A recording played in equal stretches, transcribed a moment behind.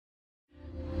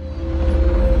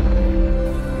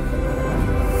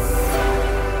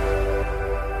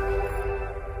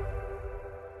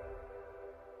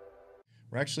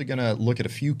actually going to look at a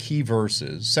few key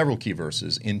verses, several key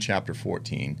verses in chapter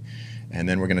 14, and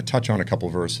then we're going to touch on a couple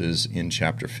verses in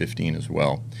chapter 15 as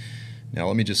well. Now,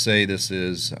 let me just say this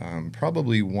is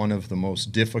probably one of the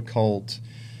most difficult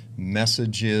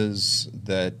messages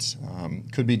that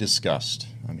could be discussed.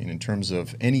 I mean, in terms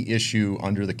of any issue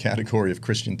under the category of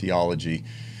Christian theology,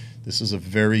 this is a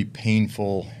very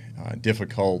painful,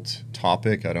 difficult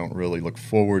topic. I don't really look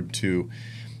forward to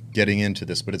getting into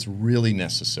this, but it's really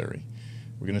necessary.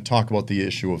 We're going to talk about the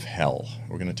issue of hell.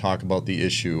 We're going to talk about the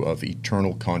issue of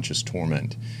eternal conscious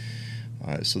torment.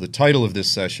 So the title of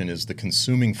this session is The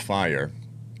Consuming Fire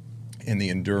and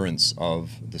the Endurance of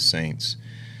the Saints.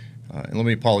 And let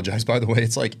me apologize, by the way,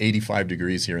 it's like 85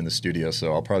 degrees here in the studio,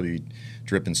 so I'll probably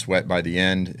drip and sweat by the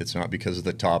end. It's not because of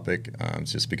the topic,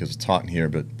 it's just because it's hot in here,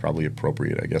 but probably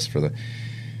appropriate, I guess, for the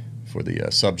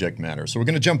subject matter. So we're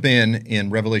going to jump in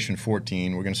Revelation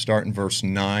 14. We're going to start in verse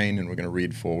 9, and we're going to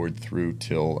read forward through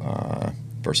till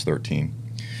verse 13.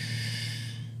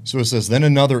 So it says, "Then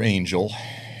another angel,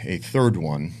 a third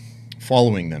one,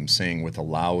 following them, saying with a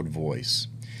loud voice,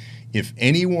 'If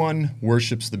anyone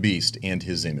worships the beast and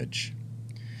his image,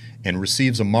 and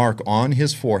receives a mark on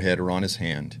his forehead or on his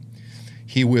hand,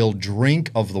 he will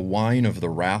drink of the wine of the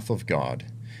wrath of God,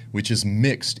 which is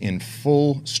mixed in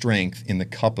full strength in the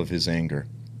cup of his anger.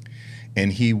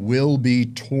 And he will be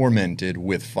tormented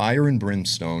with fire and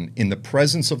brimstone in the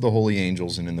presence of the holy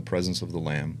angels and in the presence of the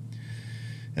Lamb.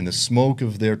 And the smoke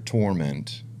of their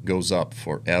torment goes up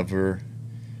forever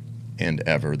and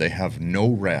ever. They have no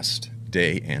rest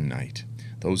day and night.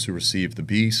 Those who receive the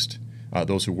beast,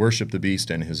 those who worship the beast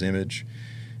and his image,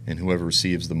 and whoever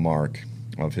receives the mark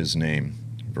of his name.'"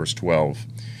 Verse 12,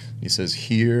 he says,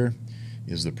 "Here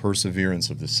is the perseverance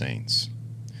of the saints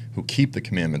who keep the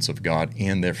commandments of God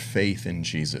and their faith in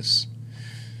Jesus."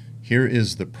 Here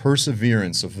is the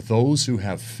perseverance of those who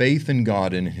have faith in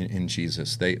God and in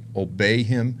Jesus. They obey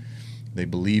him, they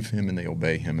believe him, and they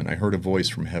obey him. And I heard a voice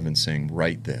from heaven saying,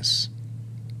 "Write this.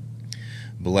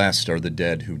 Blessed are the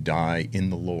dead who die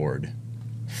in the Lord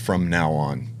from now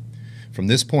on." From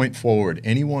this point forward,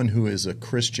 anyone who is a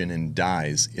Christian and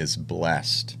dies is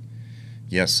blessed.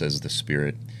 "Yes," says the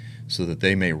Spirit, "so that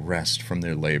they may rest from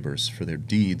their labors, for their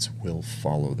deeds will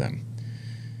follow them."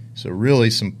 So really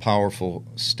some powerful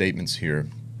statements here.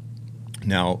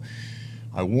 Now,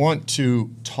 I want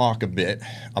to talk a bit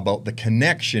about the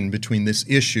connection between this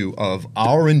issue of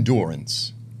our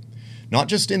endurance, not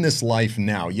just in this life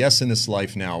now, yes, in this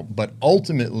life now, but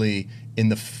ultimately in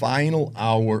the final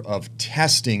hour of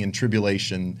testing and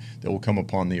tribulation that will come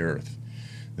upon the earth,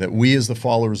 that we as the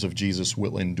followers of Jesus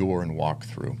will endure and walk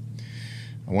through.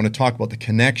 I want to talk about the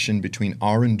connection between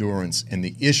our endurance and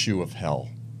the issue of hell,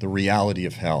 the reality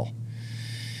of hell.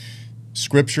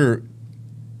 Scripture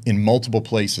in multiple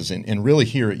places, and really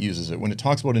here it uses it. When it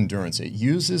talks about endurance, it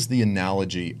uses the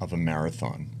analogy of a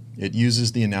marathon. It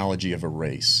uses the analogy of a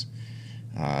race.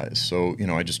 So,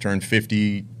 I just turned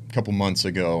 50 a couple months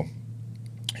ago,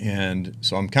 and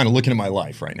so I'm kind of looking at my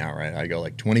life right now, right? I go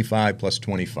like 25 plus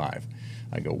 25.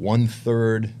 I go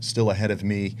 1/3 still ahead of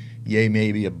me, yay,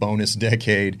 maybe a bonus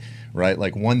decade, right?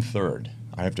 Like 1/3.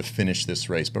 I have to finish this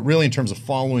race. But really, in terms of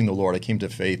following the Lord, I came to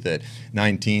faith at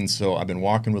 19, so I've been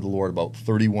walking with the Lord about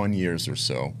 31 years or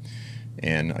so.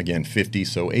 And again, 50,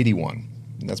 so 81.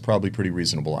 And that's probably pretty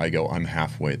reasonable. I'm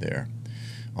halfway there.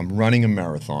 I'm running a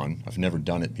marathon. I've never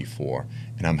done it before,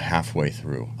 and I'm halfway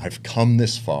through. I've come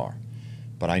this far,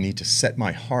 but I need to set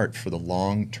my heart for the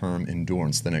long-term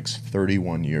endurance, the next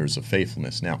 31 years of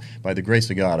faithfulness. Now, by the grace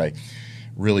of God, I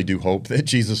really do hope that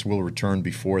Jesus will return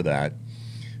before that.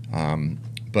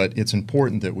 But it's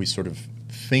important that we sort of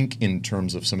think in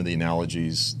terms of some of the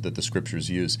analogies that the Scriptures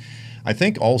use. I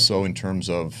think also in terms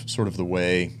of sort of the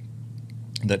way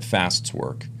that fasts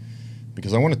work,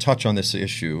 because I want to touch on this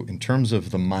issue in terms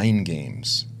of the mind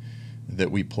games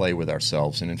that we play with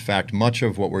ourselves. And in fact, much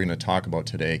of what we're going to talk about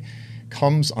today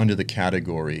comes under the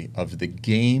category of the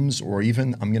games, or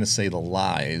even, I'm going to say, the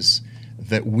lies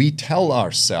that we tell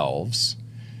ourselves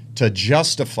to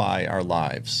justify our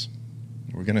lives.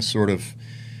 We're going to sort of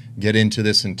get into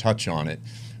this and touch on it.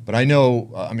 But I know,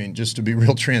 just to be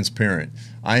real transparent,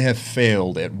 I have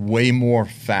failed at way more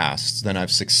fasts than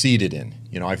I've succeeded in.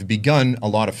 I've begun a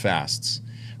lot of fasts.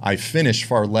 I've finished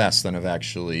far less than I've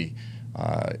actually,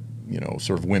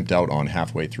 sort of wimped out on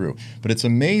halfway through. But it's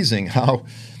amazing how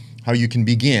you can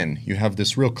begin. You have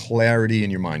this real clarity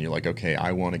in your mind. You're like, okay,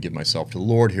 I want to give myself to the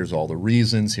Lord. Here's all the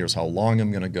reasons. Here's how long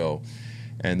I'm going to go.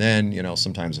 And then,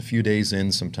 sometimes a few days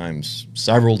in, sometimes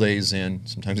several days in,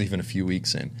 sometimes even a few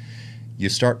weeks in, you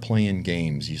start playing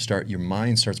games. Your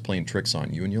mind starts playing tricks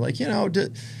on you. And you're like,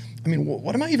 I mean,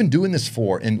 what am I even doing this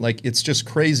for? And like, it's just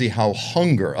crazy how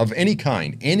hunger of any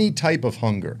kind, any type of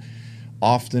hunger,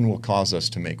 often will cause us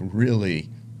to make really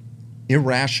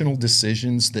irrational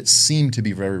decisions that seem to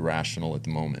be very rational at the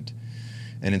moment.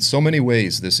 And in so many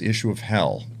ways, this issue of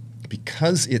hell,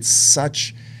 because it's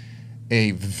such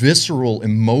a visceral,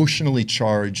 emotionally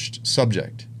charged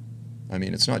subject, I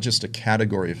mean, it's not just a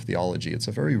category of theology, it's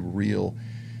a very real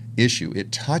issue.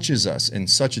 It touches us in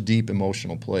such a deep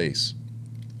emotional place.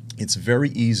 It's very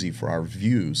easy for our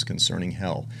views concerning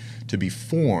hell to be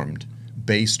formed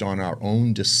based on our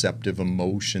own deceptive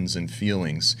emotions and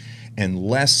feelings, and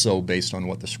less so based on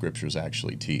what the Scriptures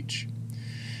actually teach.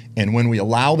 And when we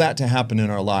allow that to happen in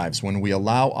our lives, when we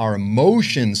allow our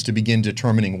emotions to begin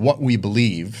determining what we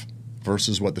believe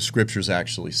versus what the Scriptures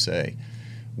actually say,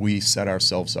 we set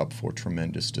ourselves up for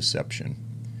tremendous deception.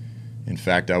 In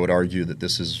fact, I would argue that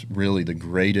this is really the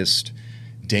greatest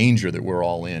danger that we're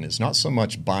all in, is not so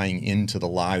much buying into the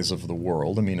lies of the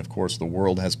world. I mean, of course, the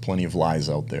world has plenty of lies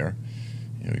out there.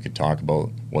 You know, we could talk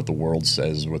about what the world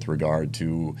says with regard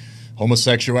to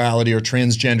homosexuality or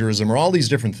transgenderism or all these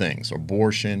different things,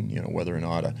 abortion, you know, whether or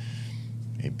not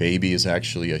a baby is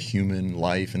actually a human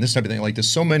life and this type of thing. Like, there's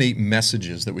so many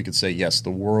messages that we could say, yes,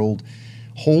 the world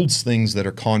holds things that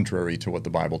are contrary to what the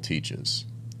Bible teaches.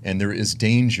 And there is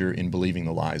danger in believing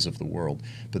the lies of the world.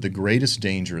 But the greatest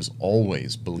danger is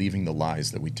always believing the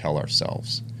lies that we tell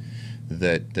ourselves,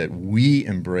 that we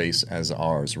embrace as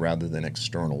ours rather than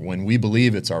external. When we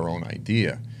believe it's our own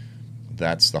idea,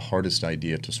 that's the hardest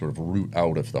idea to sort of root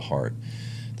out of the heart,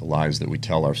 the lies that we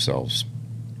tell ourselves.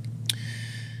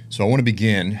 So I want to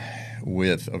begin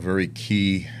with a very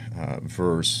key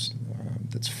verse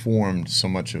that's formed so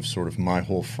much of sort of my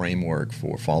whole framework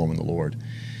for following the Lord.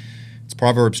 It's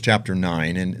Proverbs chapter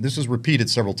 9, and this is repeated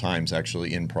several times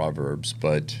actually in Proverbs,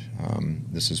 but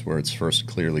this is where it's first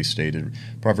clearly stated.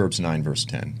 Proverbs 9, verse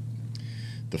 10.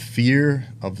 The fear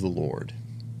of the Lord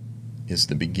is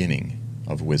the beginning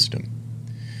of wisdom.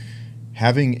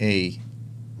 Having a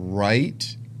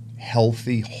right,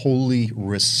 healthy, holy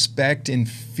respect and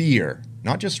fear,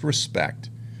 not just respect,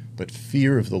 but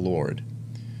fear of the Lord,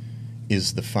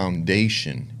 is the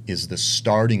foundation, is the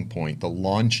starting point, the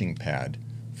launching pad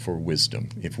for wisdom.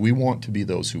 If we want to be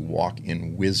those who walk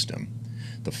in wisdom,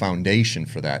 the foundation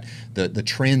for that, the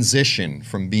transition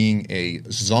from being a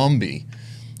zombie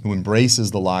who embraces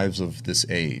the lives of this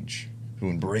age, who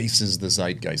embraces the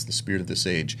zeitgeist, the spirit of this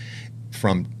age,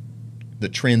 from the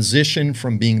transition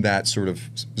from being that sort of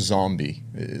zombie.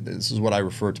 This is what I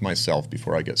refer to myself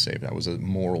before I got saved. I was a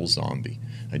moral zombie.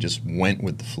 I just went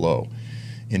with the flow,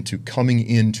 into coming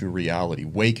into reality,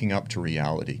 waking up to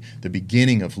reality. The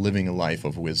beginning of living a life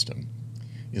of wisdom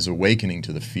is awakening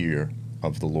to the fear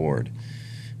of the Lord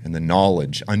and the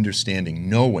knowledge, understanding,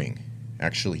 knowing,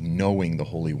 actually knowing the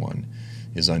Holy One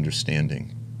is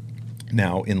understanding.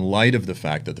 Now, in light of the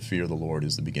fact that the fear of the Lord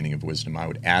is the beginning of wisdom, I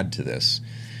would add to this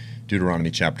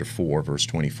Deuteronomy chapter 4, verse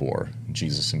 24.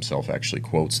 Jesus himself actually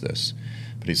quotes this,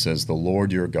 but he says, "The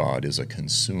Lord your God is a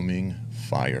consuming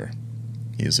fire.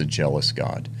 He is a jealous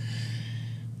God."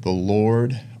 The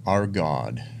Lord, our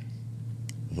God,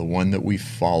 the one that we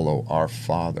follow, our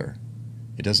Father,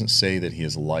 it doesn't say that he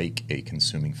is like a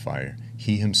consuming fire.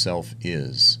 He himself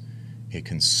is a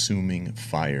consuming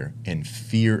fire, and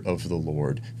fear of the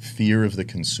Lord, fear of the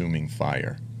consuming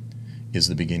fire, is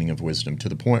the beginning of wisdom, to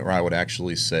the point where I would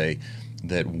actually say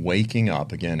that waking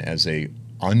up, again, as a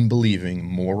unbelieving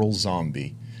moral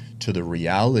zombie to the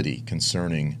reality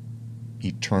concerning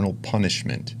eternal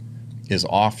punishment is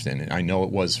often, and I know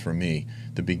it was for me,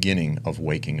 the beginning of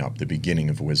waking up, the beginning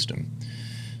of wisdom.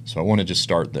 So I want to just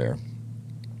start there.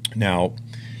 Now,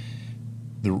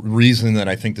 the reason that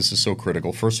I think this is so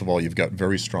critical, first of all, you've got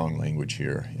very strong language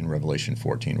here in Revelation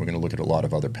 14. We're going to look at a lot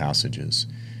of other passages.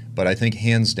 But I think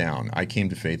hands down, I came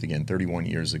to faith again 31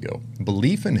 years ago.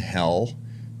 Belief in hell,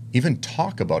 even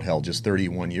talk about hell just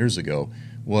 31 years ago,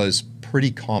 was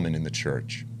pretty common in the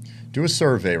church. Do a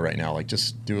survey right now, like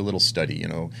just do a little study,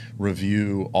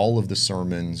 review all of the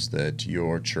sermons that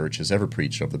your church has ever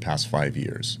preached over the past 5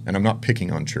 years. And I'm not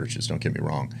picking on churches, don't get me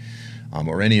wrong,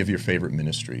 or any of your favorite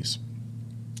ministries.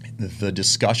 The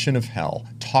discussion of hell,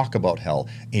 talk about hell,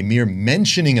 a mere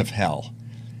mentioning of hell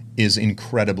is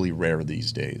incredibly rare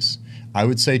these days. I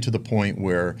would say to the point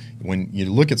where when you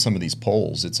look at some of these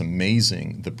polls, it's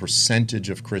amazing the percentage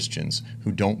of Christians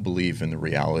who don't believe in the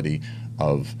reality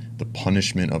of the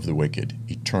punishment of the wicked,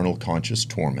 eternal conscious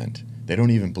torment. They don't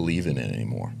even believe in it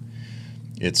anymore.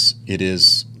 It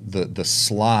is the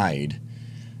slide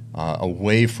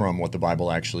away from what the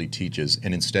Bible actually teaches,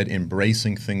 and instead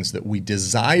embracing things that we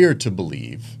desire to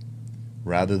believe,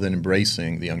 rather than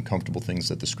embracing the uncomfortable things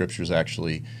that the scriptures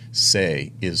actually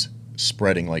say, is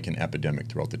spreading like an epidemic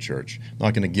throughout the church. I'm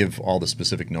not going to give all the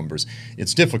specific numbers.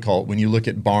 It's difficult. When you look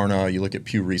at Barna, you look at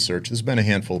Pew Research, there's been a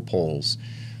handful of polls,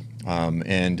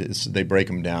 and they break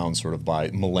them down sort of by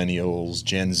millennials,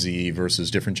 Gen Z versus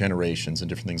different generations and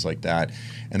different things like that.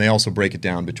 And they also break it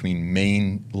down between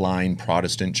mainline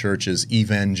Protestant churches,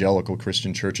 evangelical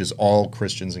Christian churches, all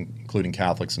Christians, including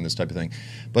Catholics and this type of thing.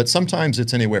 But sometimes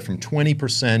it's anywhere from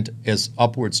 20% as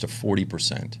upwards to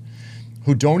 40%.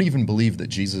 Who don't even believe that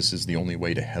Jesus is the only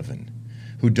way to heaven,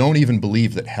 who don't even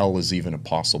believe that hell is even a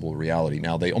possible reality.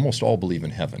 Now, they almost all believe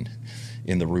in heaven,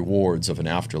 in the rewards of an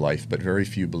afterlife, but very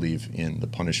few believe in the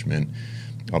punishment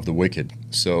of the wicked.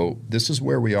 So this is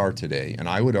where we are today, and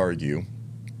I would argue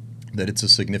that it's a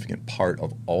significant part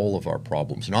of all of our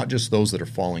problems, not just those that are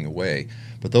falling away,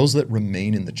 but those that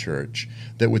remain in the church,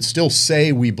 that would still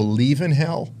say we believe in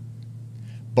hell,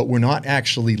 but we're not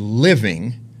actually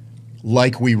living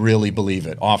like we really believe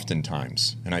it,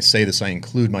 oftentimes. And I say this, I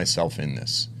include myself in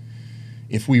this.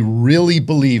 If we really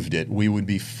believed it, we would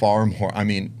be far more,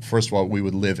 first of all, we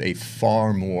would live a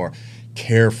far more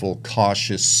careful,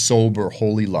 cautious, sober,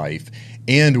 holy life,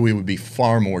 and we would be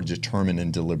far more determined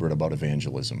and deliberate about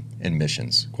evangelism and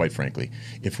missions, quite frankly.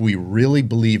 If we really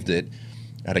believed it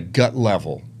at a gut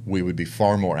level, we would be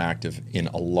far more active in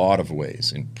a lot of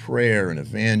ways, in prayer and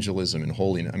evangelism and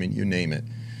holiness, you name it.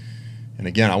 And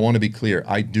again, I want to be clear,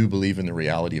 I do believe in the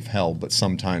reality of hell, but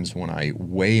sometimes when I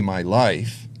weigh my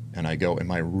life and I go, am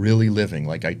I really living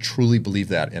like I truly believe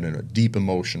that, and at a deep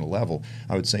emotional level,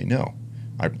 I would say no.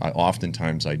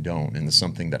 Oftentimes I don't, and it's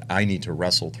something that I need to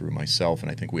wrestle through myself,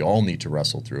 and I think we all need to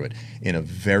wrestle through it in a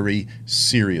very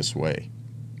serious way,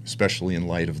 especially in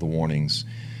light of the warnings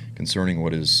concerning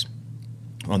what is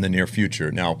on the near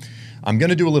future. Now, I'm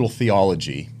going to do a little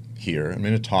theology here. I'm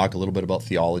going to talk a little bit about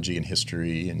theology and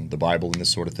history and the Bible and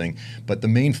this sort of thing, but the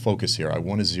main focus here I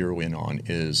want to zero in on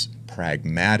is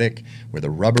pragmatic, where the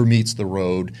rubber meets the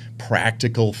road,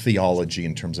 practical theology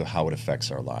in terms of how it affects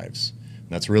our lives. And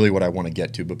that's really what I want to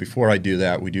get to, but before I do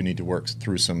that, we do need to work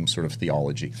through some sort of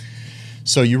theology.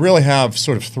 So you really have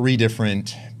sort of three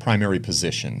different primary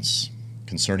positions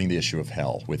concerning the issue of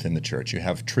hell within the church. You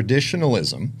have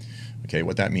traditionalism. Okay,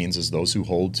 what that means is those who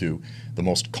hold to the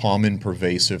most common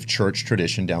pervasive church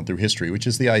tradition down through history, which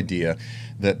is the idea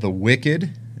that the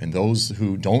wicked and those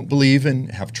who don't believe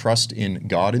and have trust in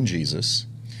God and Jesus,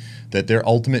 that their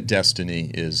ultimate destiny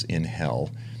is in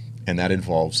hell, and that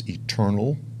involves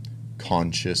eternal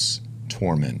conscious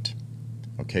torment.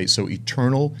 Okay, so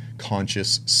eternal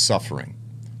conscious suffering,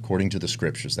 according to the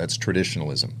scriptures. That's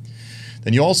traditionalism.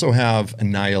 Then you also have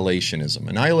annihilationism.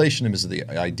 Annihilationism is the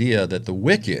idea that the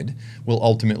wicked will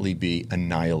ultimately be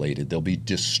annihilated. They'll be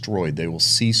destroyed. They will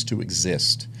cease to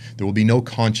exist. There will be no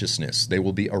consciousness. They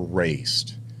will be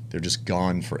erased. They're just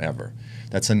gone forever.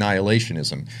 That's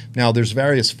annihilationism. Now, there's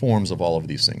various forms of all of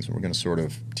these things. We're going to sort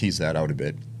of tease that out a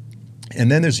bit.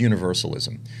 And then there's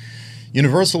universalism.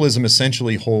 Universalism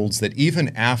essentially holds that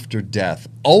even after death,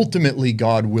 ultimately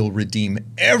God will redeem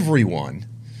everyone.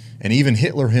 And even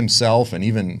Hitler himself, and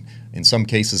even in some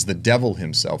cases the devil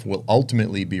himself, will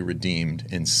ultimately be redeemed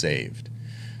and saved.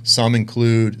 Some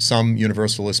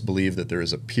universalists believe that there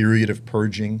is a period of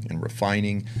purging and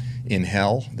refining in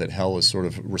hell, that hell is sort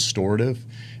of restorative,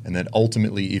 and that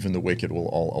ultimately even the wicked will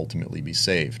all ultimately be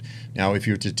saved. Now, if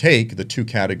you're to take the two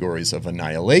categories of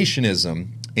annihilationism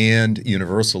and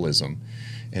universalism,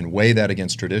 and weigh that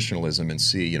against traditionalism and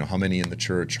see, how many in the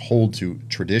church hold to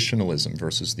traditionalism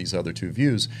versus these other two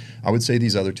views, I would say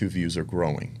these other two views are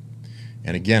growing.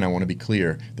 And again, I want to be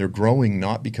clear, they're growing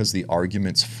not because the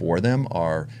arguments for them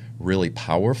are really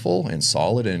powerful and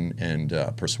solid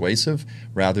and persuasive.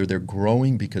 Rather, they're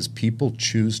growing because people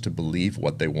choose to believe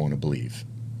what they want to believe,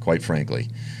 quite frankly.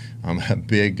 I'm a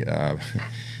big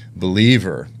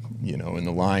believer in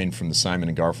the line from the Simon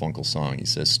and Garfunkel song. He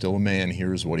says, still a man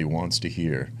hears what he wants to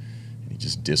hear, and he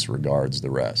just disregards the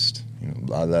rest.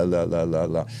 La, la, la, la, la,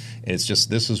 la. It's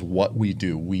just, this is what we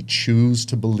do. We choose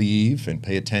to believe and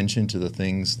pay attention to the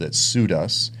things that suit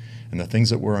us, and the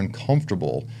things that we're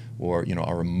uncomfortable or,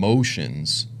 our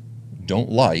emotions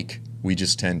don't like, we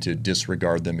just tend to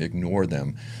disregard them, ignore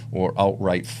them, or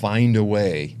outright find a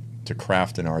way to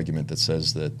craft an argument that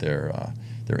says that they're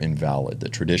invalid,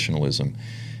 that traditionalism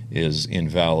is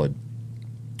invalid.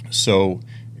 So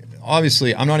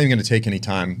obviously, I'm not even going to take any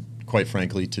time, quite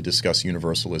frankly, to discuss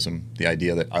universalism, the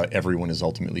idea that everyone is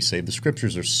ultimately saved. The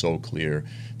scriptures are so clear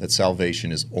that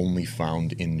salvation is only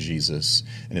found in Jesus,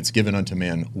 and it's given unto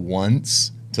man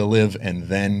once to live, and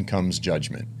then comes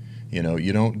judgment. You know,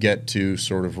 you don't get to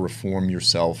sort of reform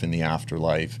yourself in the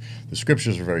afterlife. The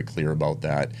scriptures are very clear about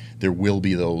that. There will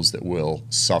be those that will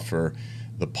suffer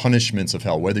the punishments of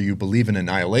hell, whether you believe in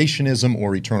annihilationism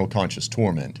or eternal conscious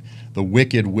torment. The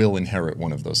wicked will inherit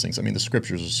one of those things. I mean, the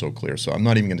scriptures are so clear, so I'm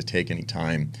not even going to take any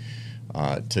time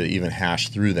to even hash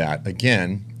through that.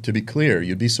 Again, to be clear,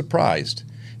 you'd be surprised.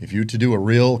 If you were to do a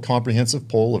real comprehensive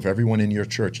poll of everyone in your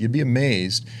church, you'd be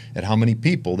amazed at how many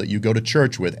people that you go to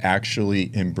church with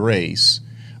actually embrace,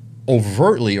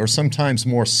 overtly or sometimes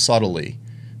more subtly,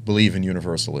 believe in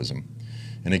universalism.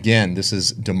 And again, this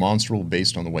is demonstrable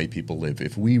based on the way people live.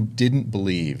 If we didn't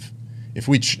believe, if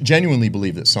we genuinely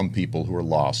believe that some people who are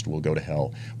lost will go to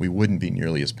hell, we wouldn't be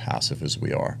nearly as passive as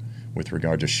we are with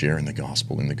regard to sharing the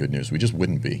gospel and the good news. We just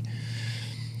wouldn't be.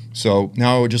 So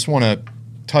now I just want to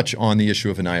touch on the issue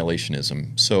of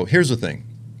annihilationism. So here's the thing.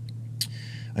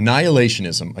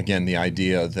 Annihilationism, again, the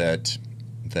idea that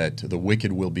the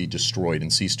wicked will be destroyed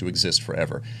and cease to exist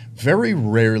forever. Very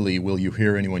rarely will you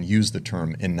hear anyone use the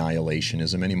term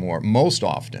annihilationism anymore. Most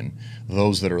often,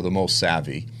 those that are the most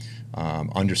savvy,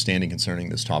 understanding concerning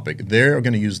this topic, they're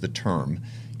going to use the term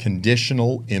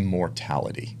conditional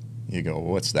immortality. You go,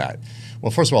 well, what's that?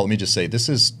 Well, first of all, let me just say this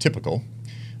is typical.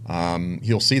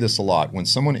 You'll see this a lot. When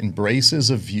someone embraces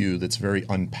a view that's very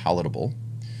unpalatable,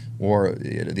 or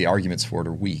the arguments for it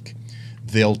are weak,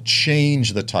 they'll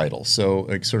change the title. So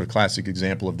a sort of classic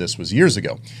example of this was years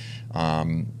ago.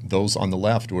 Those on the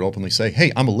left would openly say,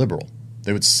 hey, I'm a liberal.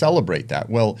 They would celebrate that.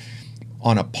 Well,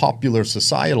 on a popular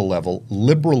societal level,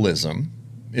 liberalism,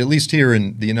 at least here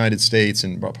in the United States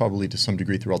and probably to some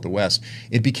degree throughout the West,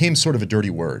 it became sort of a dirty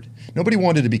word. Nobody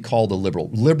wanted to be called a liberal.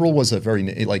 Liberal was a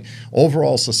very, like,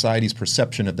 overall society's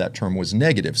perception of that term was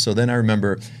negative. So then I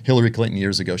remember Hillary Clinton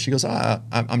years ago, she goes,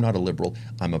 I'm not a liberal,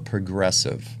 I'm a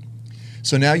progressive.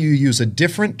 So now you use a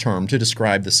different term to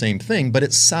describe the same thing, but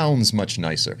it sounds much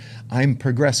nicer. I'm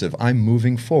progressive, I'm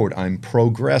moving forward, I'm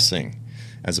progressing,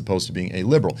 as opposed to being a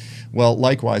liberal. Well,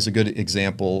 likewise, a good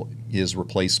example is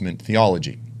replacement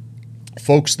theology.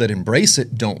 Folks that embrace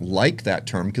it don't like that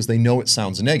term because they know it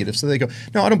sounds negative. So they go,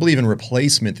 no, I don't believe in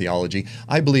replacement theology.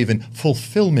 I believe in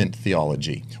fulfillment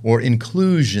theology or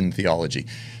inclusion theology.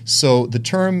 So the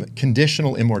term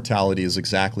conditional immortality is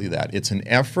exactly that. It's an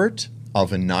effort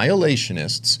of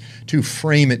annihilationists to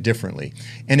frame it differently.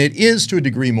 And it is, to a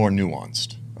degree, more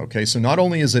nuanced. Okay, so not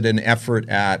only is it an effort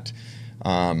at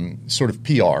sort of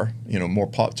PR,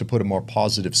 to put a more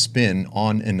positive spin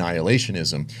on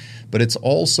annihilationism, but it's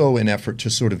also an effort to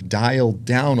sort of dial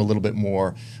down a little bit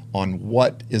more on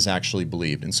what is actually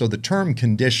believed. And so the term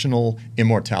conditional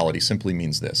immortality simply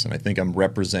means this, and I think I'm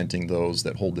representing those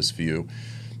that hold this view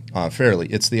fairly.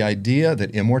 It's the idea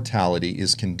that immortality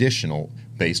is conditional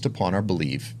based upon our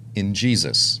belief in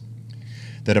Jesus.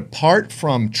 That apart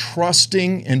from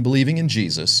trusting and believing in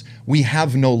Jesus, we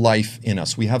have no life in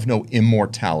us. We have no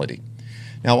immortality.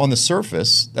 Now, on the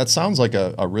surface, that sounds like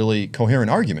a really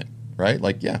coherent argument, right?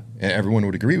 Like, yeah, everyone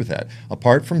would agree with that.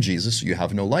 Apart from Jesus, you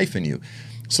have no life in you.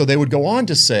 So they would go on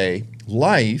to say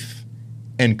life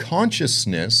and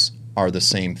consciousness are the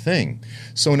same thing.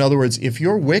 So in other words, if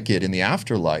you're wicked in the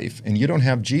afterlife and you don't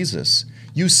have Jesus,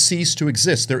 you cease to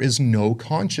exist. There is no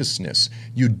consciousness.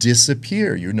 You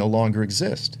disappear. You no longer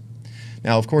exist.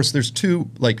 Now, of course, there's two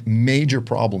major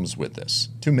problems with this.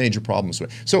 Two major problems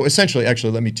with it. So essentially,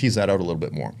 actually, let me tease that out a little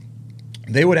bit more.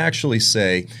 They would actually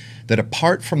say that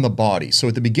apart from the body, so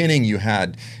at the beginning you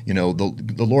had,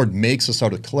 the Lord makes us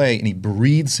out of clay and he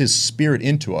breathes his spirit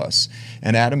into us,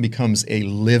 and Adam becomes a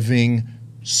living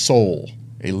soul.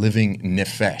 A living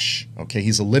nephesh. Okay,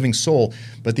 he's a living soul.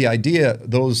 But the idea,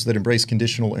 those that embrace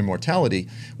conditional immortality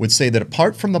would say that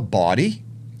apart from the body,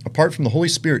 apart from the Holy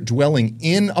Spirit dwelling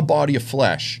in a body of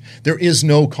flesh, there is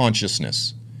no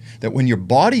consciousness. That when your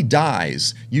body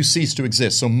dies, you cease to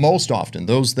exist. So most often,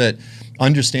 those that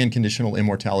understand conditional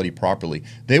immortality properly,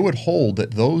 they would hold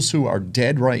that those who are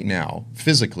dead right now,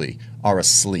 physically, are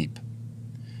asleep.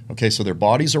 Okay, so their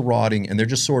bodies are rotting and they're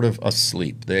just sort of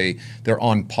asleep. They're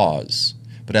on pause.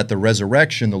 But at the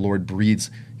resurrection, the Lord breathes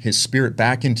his spirit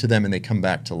back into them and they come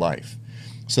back to life.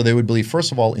 So they would believe,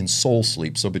 first of all, in soul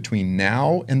sleep. So between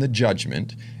now and the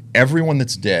judgment, everyone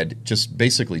that's dead just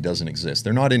basically doesn't exist.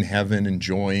 They're not in heaven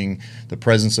enjoying the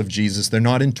presence of Jesus. They're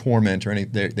not in torment or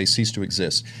anything. They cease to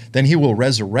exist. Then he will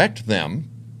resurrect them.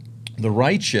 The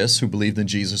righteous who believed in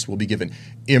Jesus will be given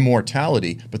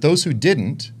immortality, but those who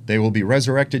didn't, they will be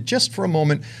resurrected just for a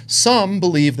moment. Some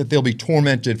believe that they'll be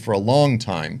tormented for a long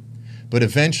time, but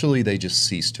eventually they just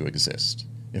cease to exist.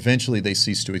 Eventually they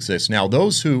cease to exist. Now,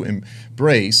 those who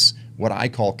embrace what I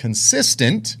call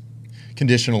consistent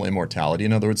conditional immortality,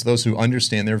 in other words, those who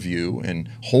understand their view and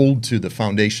hold to the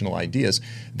foundational ideas,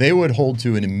 they would hold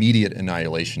to an immediate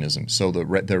annihilationism. So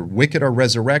the wicked are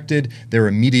resurrected, they're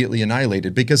immediately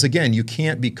annihilated, because again, you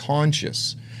can't be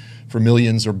conscious for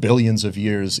millions or billions of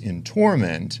years in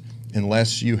torment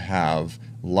unless you have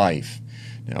life.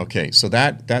 Okay, so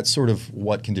that's sort of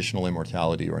what conditional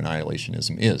immortality or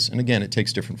annihilationism is. And again, it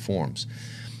takes different forms.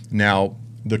 Now,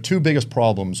 the two biggest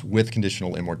problems with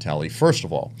conditional immortality, first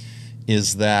of all,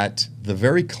 is that the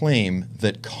very claim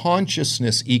that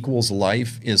consciousness equals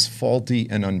life is faulty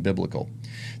and unbiblical.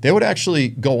 They would actually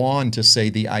go on to say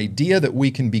the idea that we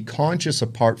can be conscious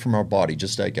apart from our body,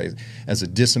 just like as a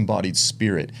disembodied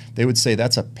spirit, they would say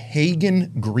that's a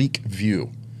pagan Greek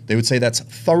view. They would say that's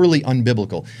thoroughly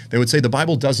unbiblical. They would say the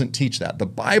Bible doesn't teach that. The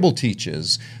Bible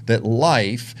teaches that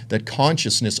life, that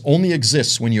consciousness only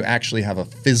exists when you actually have a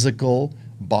physical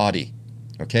body.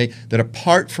 Okay? That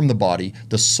apart from the body,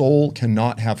 the soul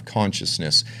cannot have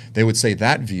consciousness. They would say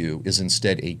that view is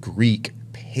instead a Greek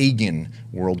pagan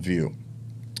worldview.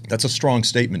 That's a strong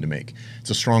statement to make. It's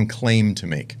a strong claim to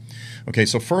make. Okay,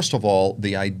 so first of all,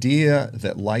 the idea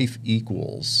that life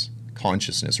equals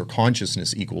consciousness or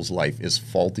consciousness equals life is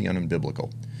faulty and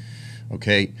unbiblical.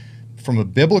 Okay, from a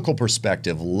biblical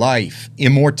perspective, life,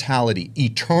 immortality,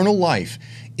 eternal life,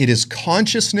 it is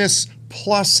consciousness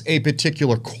plus a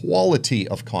particular quality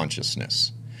of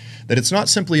consciousness. That it's not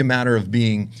simply a matter of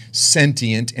being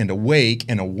sentient and awake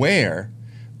and aware,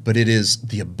 but it is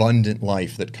the abundant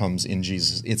life that comes in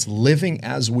Jesus. It's living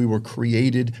as we were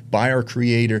created by our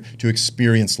Creator to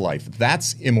experience life.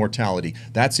 That's immortality.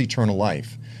 That's eternal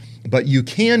life. But you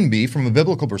can be, from a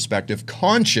biblical perspective,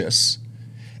 conscious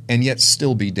and yet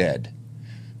still be dead.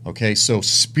 Okay, so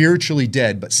spiritually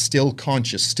dead, but still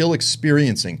conscious, still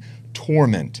experiencing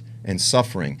torment and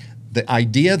suffering. The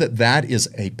idea that that is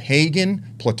a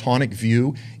pagan, Platonic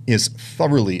view is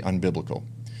thoroughly unbiblical.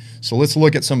 So let's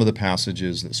look at some of the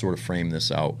passages that sort of frame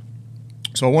this out.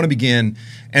 So I want to begin,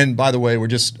 and by the way, we're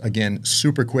just, again,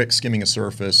 super quick skimming a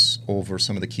surface over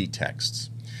some of the key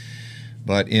texts.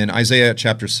 But in Isaiah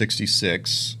chapter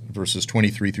 66, verses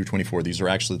 23 through 24, these are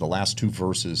actually the last two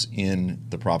verses in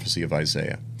the prophecy of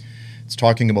Isaiah. It's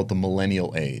talking about the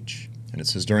millennial age. And it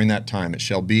says, during that time it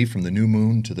shall be from the new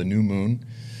moon to the new moon,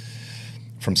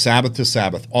 from Sabbath to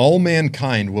Sabbath, all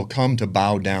mankind will come to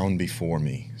bow down before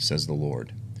me, says the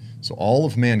Lord. So all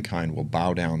of mankind will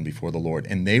bow down before the Lord,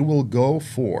 and they will go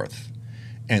forth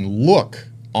and look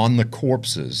on the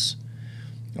corpses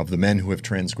of the men who have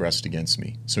transgressed against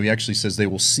me. So he actually says they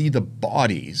will see the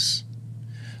bodies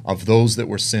of those that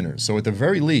were sinners. So at the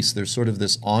very least, there's sort of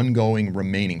this ongoing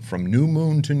remaining from new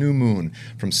moon to new moon,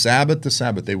 from Sabbath to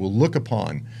Sabbath. They will look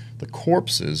upon the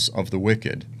corpses of the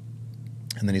wicked.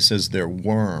 And then he says their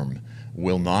worm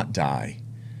will not die.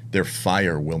 Their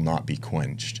fire will not be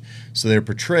quenched. So they're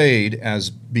portrayed as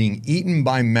being eaten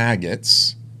by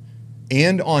maggots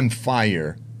and on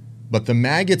fire, but the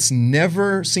maggots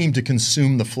never seem to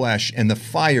consume the flesh, and the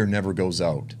fire never goes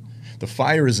out. The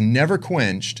fire is never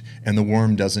quenched, and the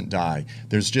worm doesn't die.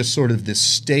 There's just sort of this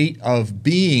state of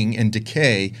being and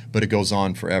decay, but it goes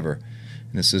on forever.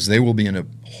 And it says they will be an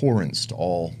abhorrence to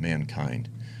all mankind.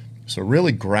 So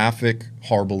really graphic,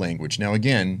 horrible language. Now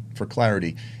again, for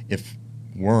clarity, if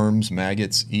worms,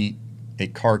 maggots eat a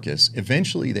carcass,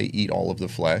 eventually they eat all of the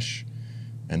flesh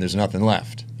and there's nothing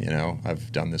left. You know,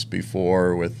 I've done this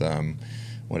before with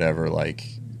whatever, like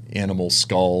animal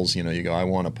skulls. You know, you go, I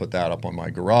want to put that up on my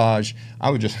garage. I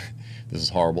would just, this is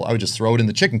horrible, I would just throw it in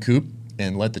the chicken coop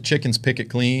and let the chickens pick it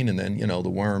clean, and then, you know, the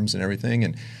worms and everything.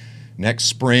 And next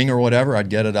spring or whatever, I'd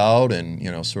get it out and, you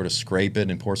know, sort of scrape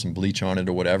it and pour some bleach on it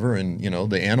or whatever. And, you know,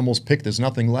 the animals pick, there's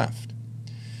nothing left.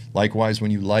 Likewise,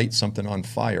 when you light something on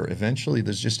fire, eventually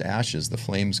there's just ashes. The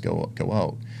flames go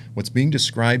out. What's being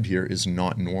described here is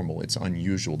not normal. It's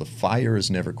unusual. The fire is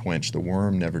never quenched. The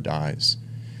worm never dies.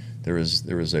 There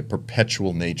is a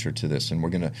perpetual nature to this, and we're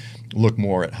going to look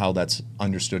more at how that's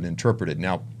understood and interpreted.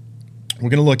 Now, we're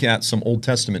going to look at some Old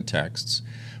Testament texts.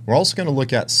 We're also going to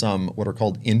look at some what are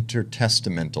called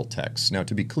intertestamental texts. Now,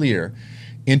 to be clear,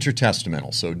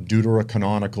 intertestamental, so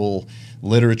deuterocanonical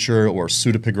literature or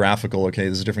pseudepigraphical, okay,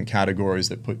 there's different categories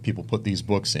that people put these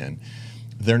books in.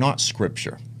 They're not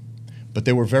scripture, but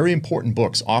they were very important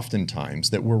books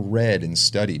oftentimes that were read and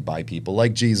studied by people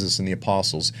like Jesus and the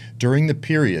apostles during the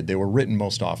period. They were written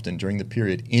most often during the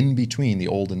period in between the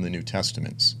Old and the New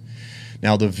Testaments.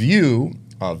 Now, the view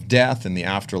of death and the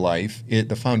afterlife,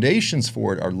 the foundations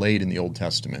for it are laid in the Old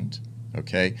Testament.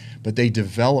 Okay, but they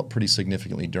develop pretty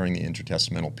significantly during the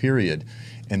intertestamental period.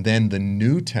 And then the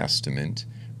New Testament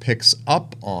picks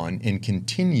up on and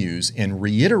continues and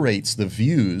reiterates the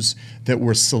views that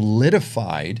were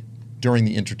solidified during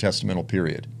the intertestamental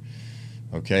period.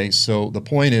 Okay, so the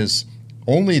point is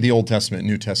only the Old Testament and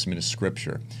New Testament is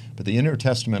Scripture, but the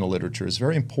intertestamental literature is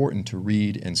very important to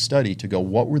read and study to go,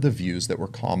 what were the views that were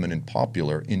common and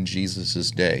popular in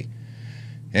Jesus' day?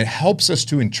 It helps us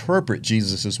to interpret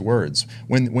Jesus' words.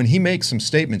 When he makes some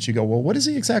statements, you go, well, what does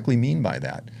he exactly mean by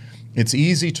that? It's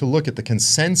easy to look at the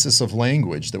consensus of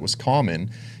language that was common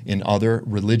in other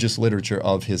religious literature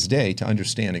of his day to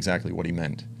understand exactly what he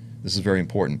meant. This is very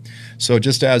important. So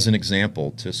just as an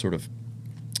example, to sort of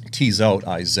tease out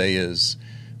Isaiah's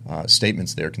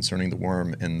statements there concerning the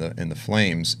worm and the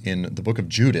flames, in the book of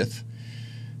Judith,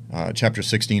 chapter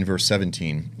 16, verse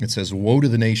 17, it says, "Woe to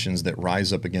the nations that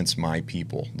rise up against my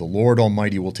people. The Lord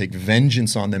Almighty will take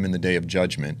vengeance on them in the day of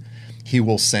judgment. He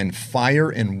will send fire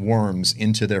and worms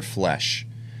into their flesh.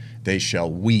 They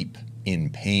shall weep in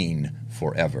pain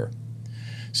forever."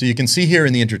 So you can see here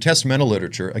in the intertestamental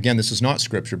literature, again, this is not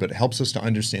Scripture, but it helps us to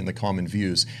understand the common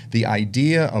views. The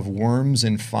idea of worms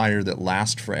and fire that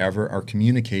last forever are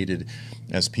communicated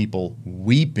as people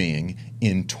weeping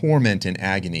in torment and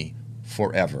agony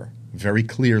forever. Very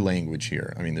clear language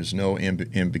here. I mean, there's no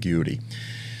ambiguity.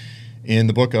 In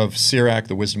the book of Sirach,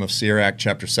 the Wisdom of Sirach,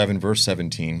 chapter 7, verse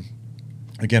 17,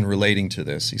 again relating to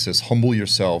this, he says, "Humble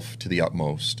yourself to the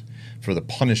utmost, for the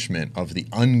punishment of the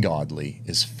ungodly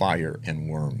is fire and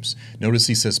worms." Notice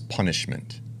he says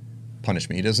punishment.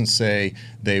 Punishment. He doesn't say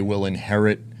they will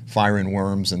inherit fire and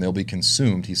worms and they'll be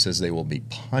consumed. He says they will be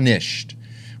punished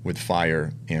with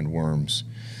fire and worms.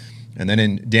 And then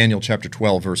in Daniel chapter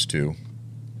 12, verse 2,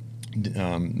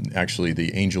 actually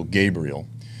the angel Gabriel,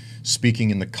 speaking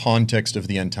in the context of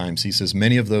the end times, he says,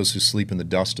 "Many of those who sleep in the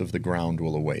dust of the ground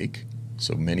will awake."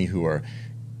 So many who are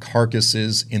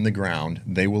carcasses in the ground,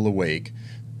 they will awake,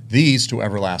 these to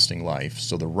everlasting life,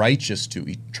 so the righteous to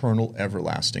eternal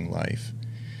everlasting life.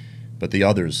 But the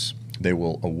others, they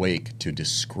will awake to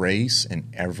disgrace and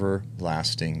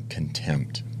everlasting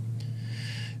contempt.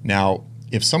 Now,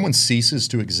 if someone ceases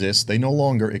to exist, they no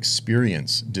longer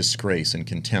experience disgrace and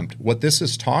contempt. What this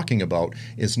is talking about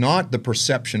is not the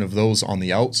perception of those on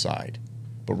the outside,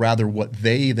 but rather what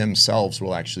they themselves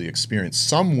will actually experience.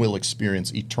 Some will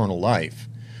experience eternal life.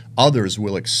 Others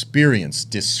will experience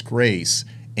disgrace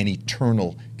and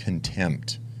eternal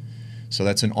contempt. So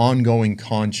that's an ongoing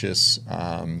conscious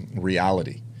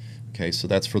reality. Okay, so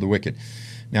that's for the wicked.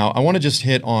 Now, I want to just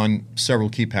hit on several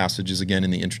key passages again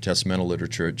in the intertestamental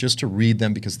literature, just to read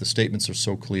them because the statements are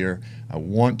so clear. I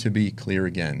want to be clear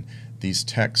again. These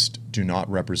texts do not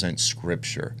represent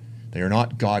Scripture. They are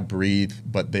not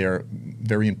God-breathed, but they are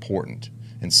very important,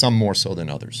 and some more so than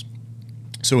others.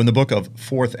 So in the book of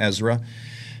 4th Ezra,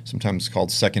 sometimes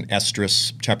called 2nd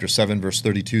Esdras, chapter 7, verse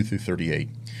 32 through 38.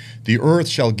 "The earth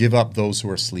shall give up those who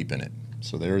are asleep in it."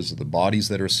 So there's the bodies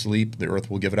that are asleep, the earth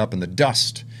will give it up, and the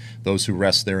dust, those who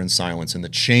rest there in silence. And the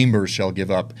chambers shall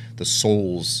give up the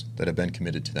souls that have been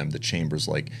committed to them. The chambers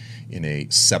like in a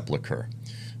sepulcher,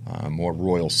 more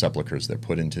royal sepulchers. They're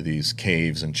put into these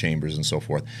caves and chambers and so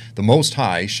forth. "The Most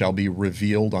High shall be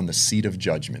revealed on the seat of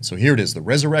judgment." So here it is, the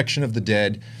resurrection of the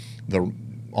dead, the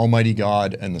Almighty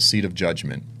God, and the seat of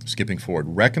judgment. Skipping forward,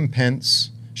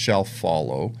 "Recompense shall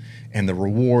follow, and the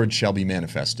reward shall be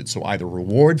manifested." So either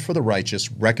reward for the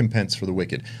righteous, recompense for the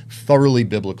wicked. Thoroughly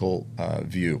biblical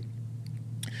view.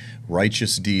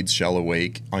 "Righteous deeds shall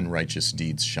awake, unrighteous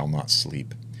deeds shall not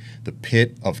sleep. The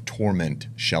pit of torment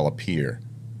shall appear."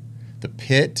 The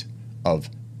pit of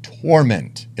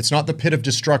torment. It's not the pit of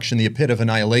destruction, the pit of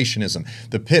annihilationism,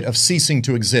 the pit of ceasing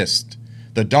to exist,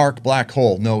 the dark black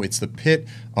hole. No, it's the pit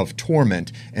of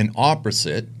torment, and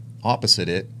opposite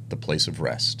it, the place of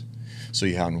rest. So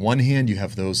you have, on one hand, you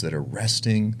have those that are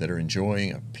resting, that are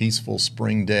enjoying a peaceful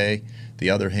spring day. The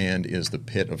other hand is the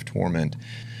pit of torment.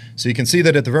 So you can see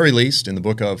that at the very least, in the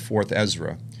book of 4th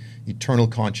Ezra, eternal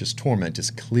conscious torment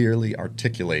is clearly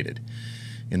articulated.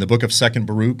 In the book of 2nd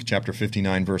Baruch, chapter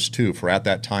 59, verse 2, "For at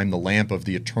that time the lamp of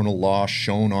the eternal law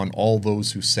shone on all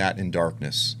those who sat in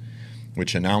darkness,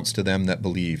 which announced to them that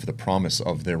believe the promise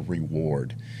of their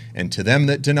reward. And to them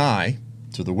that deny,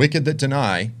 to the wicked that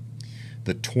deny,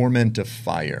 the torment of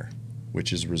fire,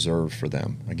 which is reserved for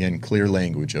them." Again, clear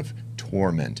language of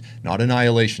torment. Not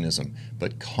annihilationism,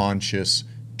 but conscious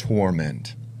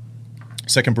torment.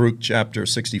 2nd Baruch chapter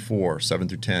 64, 7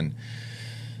 through 10.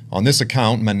 "On this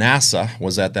account, Manasseh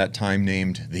was at that time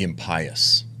named the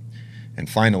Impious. And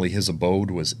finally, his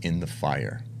abode was in the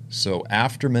fire." So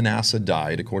after Manasseh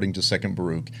died, according to 2nd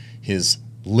Baruch, his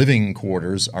living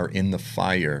quarters are in the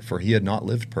fire, for he had not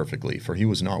lived perfectly, for he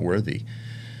was not worthy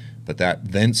but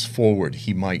that thenceforward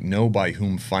he might know by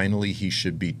whom finally he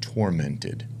should be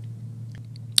tormented.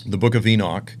 The book of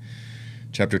Enoch,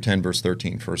 chapter 10, verse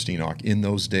 13, first Enoch, in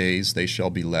those days they shall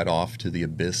be led off to the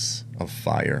abyss of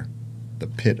fire, the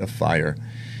pit of fire,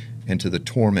 and to the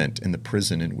torment in the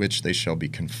prison in which they shall be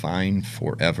confined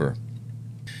forever.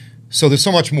 So there's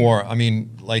so much more. I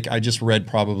mean, like I just read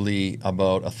probably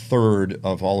about a third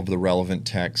of all of the relevant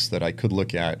texts that I could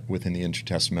look at within the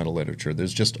intertestamental literature.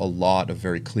 There's just a lot of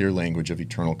very clear language of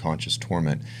eternal conscious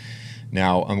torment.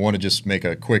 Now, I want to just make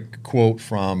a quick quote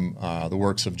from the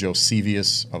works of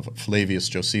Josephus, of Flavius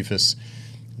Josephus,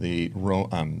 the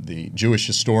Jewish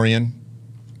historian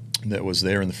that was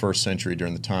there in the first century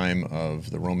during the time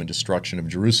of the Roman destruction of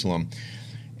Jerusalem.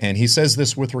 And he says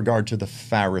this with regard to the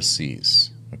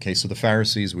Pharisees. Okay, so the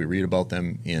Pharisees, we read about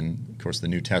them in, of course, the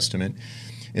New Testament.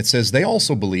 It says, they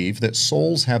also believe that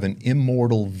souls have an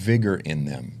immortal vigor in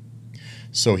them.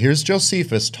 So here's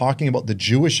Josephus talking about the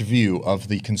Jewish view of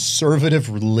the conservative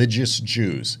religious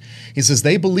Jews. He says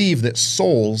they believe that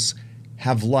souls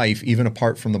have life even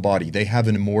apart from the body. They have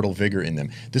an immortal vigor in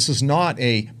them. This is not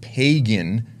a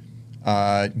pagan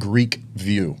Greek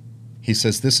view. He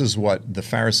says this is what the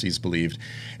Pharisees believed,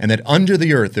 and that under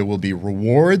the earth there will be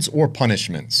rewards or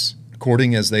punishments,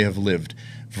 according as they have lived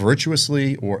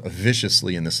virtuously or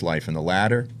viciously in this life, and the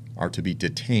latter are to be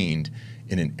detained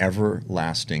in an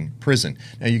everlasting prison.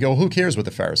 Now you go, who cares what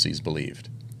the Pharisees believed?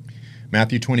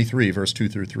 Matthew 23, verse 2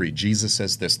 through 3, Jesus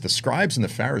says this, the scribes and the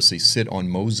Pharisees sit on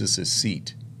Moses'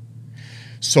 seat.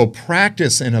 So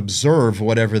practice and observe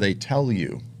whatever they tell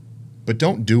you, but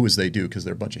don't do as they do because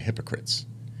they're a bunch of hypocrites.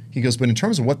 He goes, but in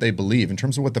terms of what they believe, in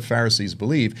terms of what the Pharisees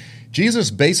believe,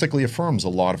 Jesus basically affirms a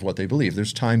lot of what they believe.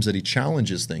 There's times that he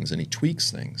challenges things and he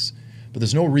tweaks things. But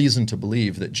there's no reason to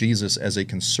believe that Jesus, as a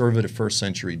conservative first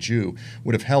century Jew,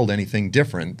 would have held anything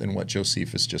different than what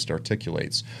Josephus just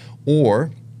articulates,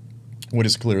 or what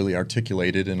is clearly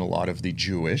articulated in a lot of the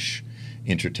Jewish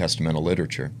intertestamental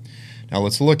literature. Now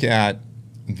let's look at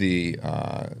the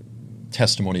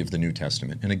testimony of the New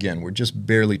Testament. And again, we're just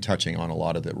barely touching on a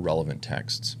lot of the relevant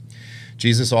texts.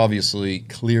 Jesus obviously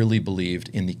clearly believed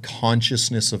in the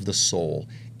consciousness of the soul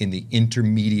in the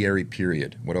intermediary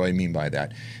period. What do I mean by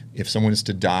that? If someone is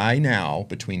to die now,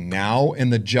 between now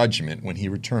and the judgment, when he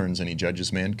returns and he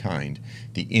judges mankind,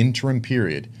 the interim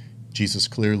period, Jesus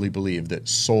clearly believed that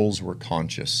souls were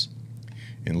conscious.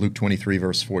 In Luke 23,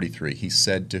 verse 43, he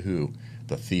said to who?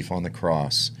 The thief on the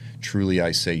cross, truly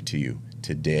I say to you,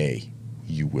 today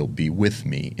you will be with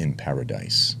me in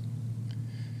paradise.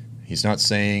 He's not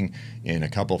saying in a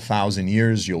couple thousand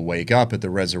years you'll wake up at the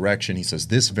resurrection. He says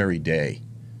this very day,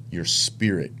 your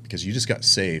spirit, because you just got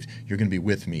saved, you're going to be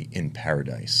with me in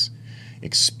paradise,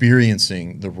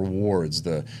 experiencing the rewards,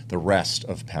 the rest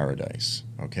of paradise.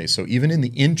 Okay, so even in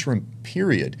the interim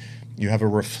period, you have a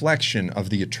reflection of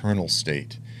the eternal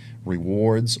state,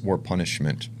 rewards or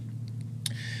punishment.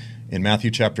 In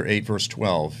Matthew chapter 8, verse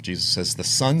 12, Jesus says, the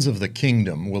sons of the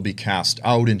kingdom will be cast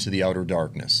out into the outer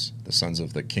darkness. The sons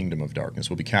of the kingdom of darkness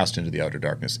will be cast into the outer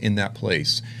darkness. In that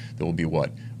place, there will be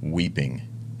what? Weeping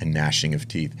and gnashing of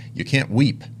teeth. You can't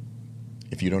weep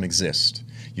if you don't exist.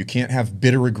 You can't have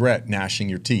bitter regret gnashing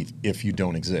your teeth if you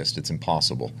don't exist. It's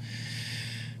impossible.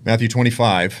 Matthew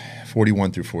 25,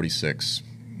 41 through 46.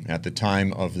 At the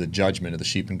time of the judgment, of the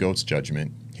sheep and goats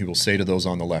judgment, he will say to those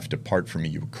on the left, depart from me,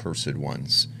 you accursed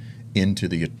ones, into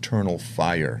the eternal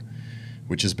fire,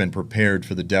 which has been prepared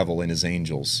for the devil and his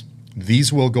angels.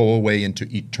 These will go away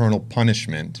into eternal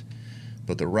punishment,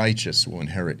 but the righteous will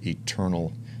inherit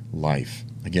eternal life.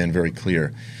 Again, very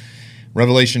clear.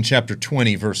 Revelation chapter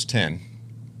 20, verse 10,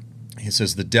 it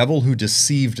says, the devil who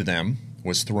deceived them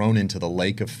was thrown into the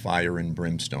lake of fire and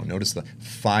brimstone. Notice the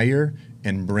fire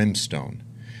and brimstone,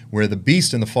 where the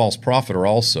beast and the false prophet are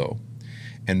also,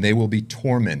 and they will be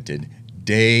tormented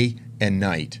day and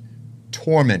night.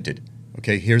 Tormented.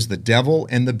 Okay, here's the devil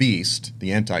and the beast,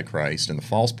 the Antichrist and the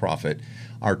false prophet,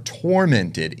 are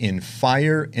tormented in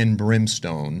fire and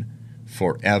brimstone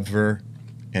forever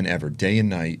and ever, day and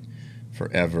night,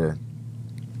 forever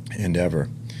and ever.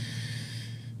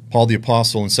 Paul the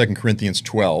Apostle in 2 Corinthians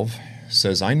 12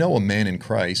 says, I know a man in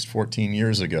Christ 14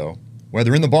 years ago,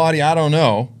 whether in the body, I don't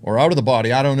know, or out of the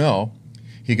body, I don't know.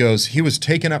 He goes, he was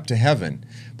taken up to heaven.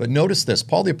 But notice this,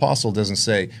 Paul the Apostle doesn't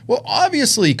say, well,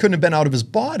 obviously he couldn't have been out of his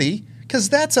body, because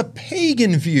that's a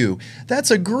pagan view.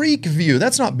 That's a Greek view.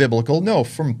 That's not biblical. No,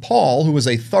 from Paul, who was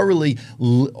a thoroughly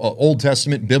Old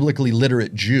Testament, biblically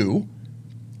literate Jew,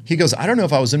 he goes, I don't know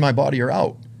if I was in my body or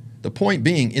out. The point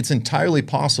being, it's entirely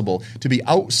possible to be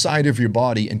outside of your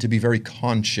body and to be very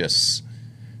conscious.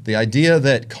 The idea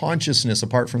that consciousness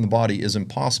apart from the body is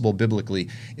impossible biblically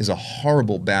is a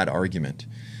horrible, bad argument.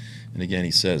 And again,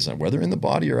 he says, whether in the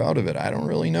body or out of it, I don't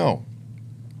really know.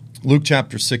 Luke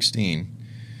chapter 16,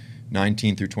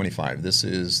 19 through 25. This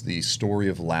is the story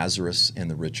of Lazarus and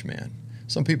the rich man.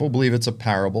 Some people believe it's a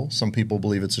parable. Some people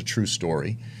believe it's a true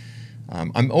story.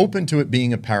 I'm open to it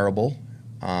being a parable.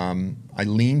 I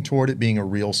lean toward it being a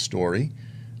real story,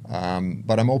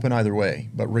 but I'm open either way.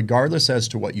 But regardless as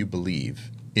to what you believe,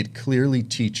 it clearly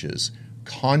teaches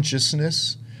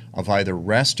consciousness of either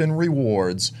rest and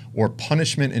rewards or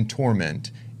punishment and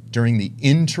torment during the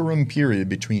interim period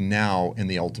between now and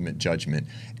the ultimate judgment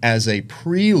as a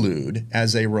prelude,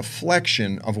 as a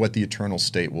reflection of what the eternal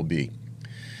state will be.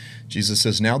 Jesus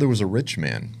says, now there was a rich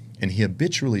man, and he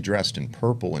habitually dressed in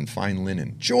purple and fine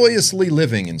linen, joyously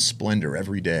living in splendor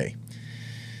every day.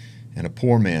 And a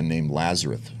poor man named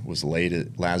Lazarus was laid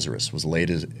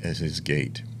at his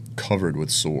gate, covered with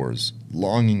sores,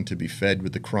 longing to be fed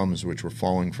with the crumbs which were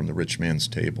falling from the rich man's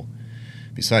table.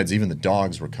 Besides, even the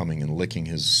dogs were coming and licking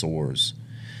his sores.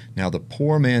 Now the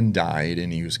poor man died,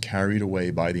 and he was carried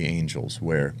away by the angels,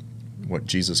 where what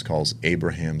Jesus calls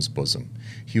Abraham's bosom.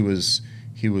 He was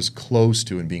close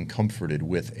to and being comforted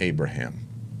with Abraham.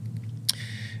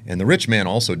 And the rich man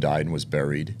also died and was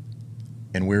buried.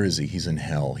 And where is he? He's in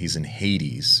hell. He's in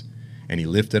Hades. And he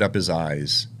lifted up his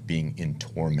eyes, being in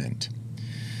torment.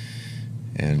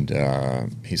 And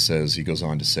he goes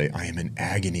on to say, I am in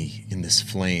agony in this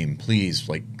flame. Please,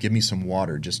 give me some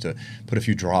water just to put a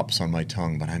few drops on my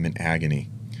tongue, but I'm in agony.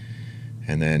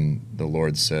 And then the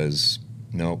Lord says,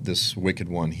 no, this wicked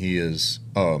one,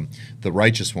 the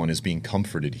righteous one is being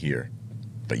comforted here,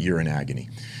 but you're in agony.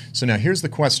 So now here's the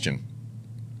question.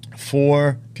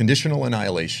 For conditional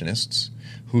annihilationists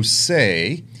who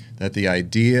say that the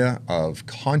idea of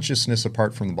consciousness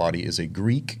apart from the body is a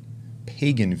Greek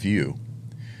pagan view,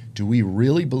 do we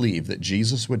really believe that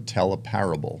Jesus would tell a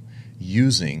parable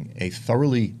using a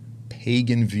thoroughly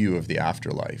pagan view of the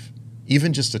afterlife,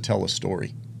 even just to tell a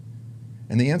story?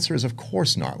 And the answer is, of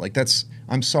course not. That's,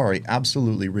 I'm sorry,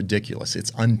 absolutely ridiculous.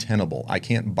 It's untenable. I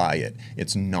can't buy it.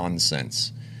 It's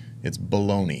nonsense. It's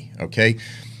baloney, okay?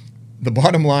 The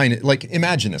bottom line,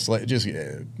 imagine this, just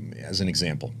as an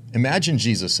example. Imagine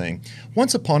Jesus saying,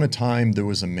 once upon a time there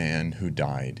was a man who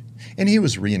died, and he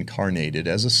was reincarnated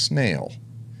as a snail.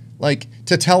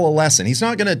 To tell a lesson. He's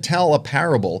not going to tell a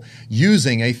parable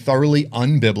using a thoroughly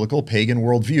unbiblical pagan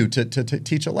worldview to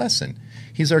teach a lesson.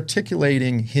 He's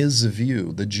articulating his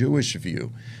view, the Jewish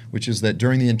view, which is that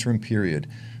during the interim period,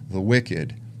 the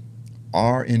wicked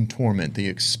are in torment. They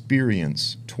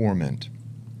experience torment.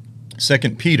 2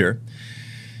 Peter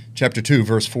chapter 2,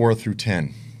 verse 4 through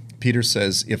 10. Peter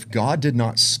says, if God did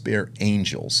not spare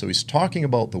angels, so he's talking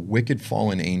about the wicked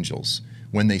fallen angels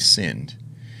when they sinned.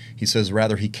 He says,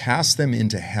 rather, he cast them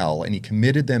into hell, and he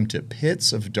committed them to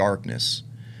pits of darkness,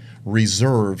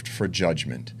 reserved for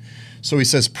judgment. So he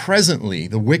says, presently,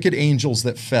 the wicked angels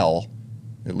that fell,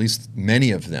 at least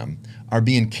many of them, are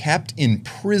being kept in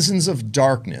prisons of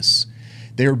darkness.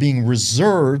 They are being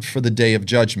reserved for the day of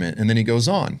judgment. And then he goes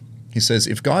on. He says,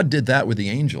 if God did that with the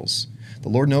angels, the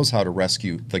Lord knows how to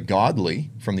rescue the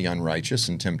godly from the unrighteous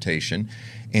and temptation,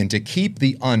 and to keep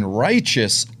the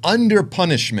unrighteous under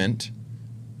punishment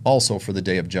also for the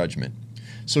day of judgment.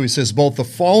 So he says, both the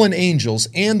fallen angels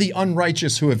and the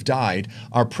unrighteous who have died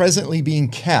are presently being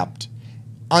kept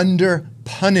under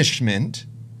punishment,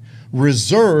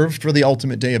 reserved for the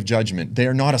ultimate day of judgment. They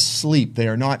are not asleep. They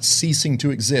are not ceasing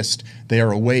to exist. They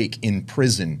are awake in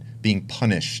prison, being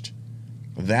punished.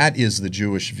 That is the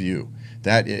Jewish view.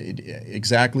 That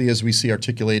exactly as we see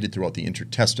articulated throughout the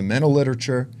intertestamental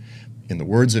literature, in the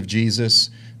words of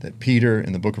Jesus, that Peter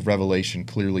in the book of Revelation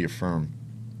clearly affirm.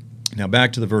 Now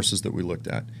back to the verses that we looked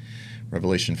at.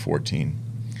 Revelation 14.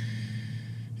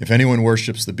 If anyone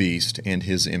worships the beast and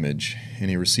his image, and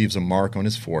he receives a mark on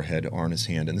his forehead or on his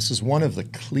hand, and this is one of the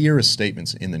clearest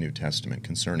statements in the New Testament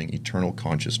concerning eternal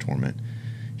conscious torment,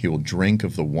 he will drink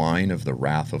of the wine of the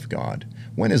wrath of God.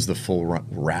 When is the full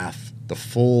wrath, the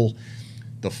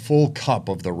full cup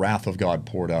of the wrath of God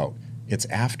poured out? It's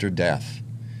after death.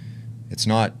 It's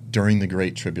not during the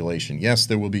Great Tribulation. Yes,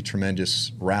 there will be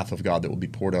tremendous wrath of God that will be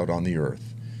poured out on the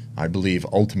earth, I believe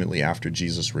ultimately after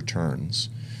Jesus returns.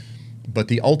 But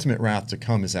the ultimate wrath to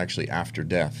come is actually after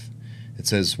death. It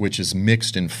says, which is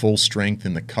mixed in full strength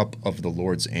in the cup of the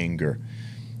Lord's anger.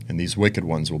 And these wicked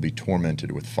ones will be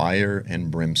tormented with fire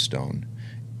and brimstone.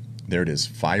 There it is,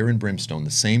 fire and brimstone,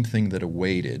 the same thing that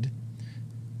awaited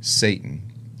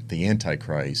Satan, the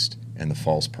Antichrist, and the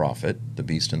false prophet, the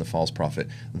beast and the false prophet.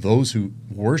 Those who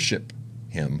worship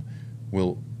him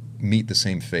will meet the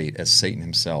same fate as Satan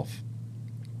himself.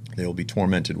 They will be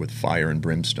tormented with fire and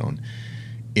brimstone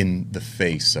in the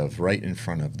face of, right in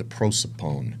front of, the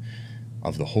prosopone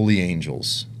of the holy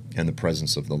angels and the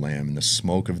presence of the Lamb. And the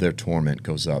smoke of their torment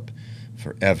goes up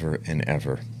forever and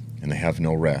ever. And they have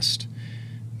no rest,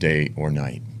 day or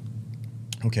night.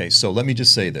 Okay, so let me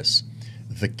just say this.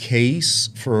 The case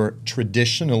for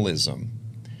traditionalism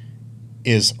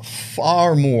is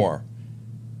far more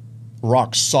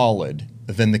rock solid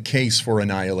than the case for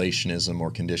annihilationism or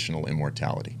conditional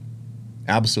immortality.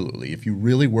 Absolutely. If you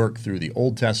really work through the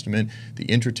Old Testament, the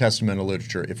intertestamental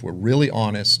literature, if we're really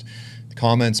honest, the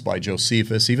comments by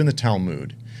Josephus, even the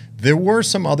Talmud, there were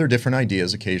some other different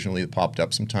ideas occasionally that popped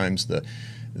up. Sometimes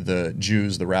the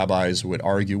Jews, the rabbis, would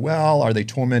argue, well, are they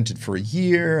tormented for a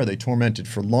year? Are they tormented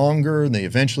for longer? And they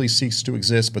eventually cease to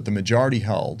exist, but the majority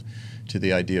held to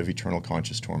the idea of eternal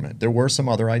conscious torment. There were some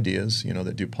other ideas,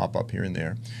 that do pop up here and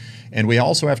there. And we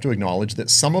also have to acknowledge that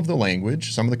some of the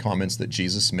language, some of the comments that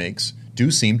Jesus makes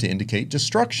do seem to indicate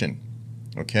destruction,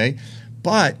 okay?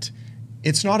 But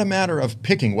it's not a matter of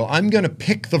picking, well, I'm going to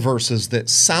pick the verses that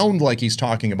sound like he's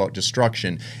talking about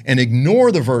destruction and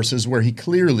ignore the verses where he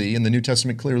clearly, in the New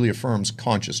Testament, clearly affirms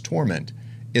conscious torment.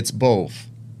 It's both.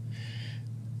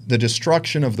 The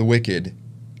destruction of the wicked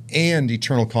and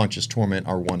eternal conscious torment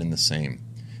are one and the same.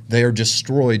 They are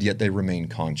destroyed, yet they remain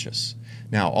conscious.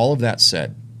 Now, all of that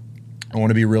said, I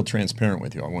want to be real transparent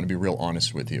with you. I want to be real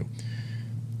honest with you.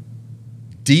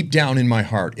 Deep down in my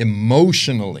heart,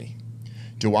 emotionally,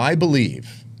 do I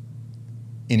believe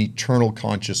in eternal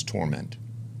conscious torment?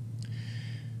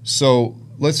 So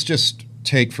let's just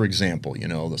take, for example,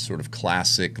 the sort of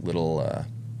classic little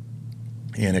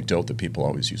anecdote that people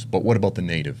always use. But what about the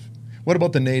native? What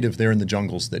about the native there in the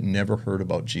jungles that never heard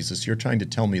about Jesus? You're trying to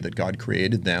tell me that God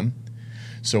created them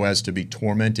so as to be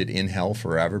tormented in hell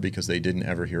forever because they didn't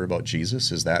ever hear about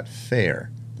Jesus? Is that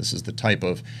fair? This is the type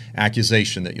of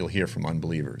accusation that you'll hear from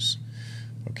unbelievers.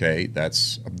 Okay,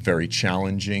 that's a very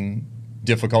challenging,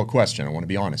 difficult question. I want to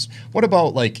be honest. What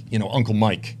about Uncle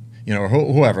Mike, or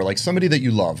whoever, like somebody that you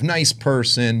love, nice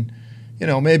person,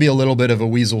 maybe a little bit of a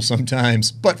weasel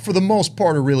sometimes, but for the most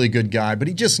part a really good guy, but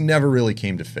he just never really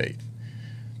came to faith.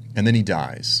 And then he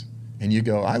dies. And you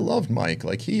go, I loved Mike,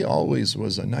 like he always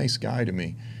was a nice guy to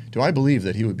me. Do I believe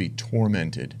that he would be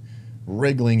tormented,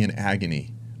 wriggling in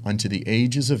agony unto the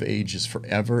ages of ages,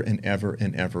 forever and ever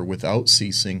and ever, without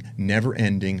ceasing, never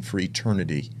ending, for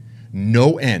eternity?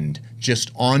 No end, just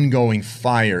ongoing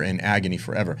fire and agony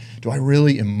forever. Do I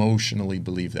really emotionally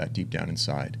believe that deep down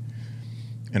inside?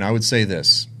 And I would say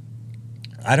this,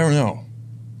 I don't know.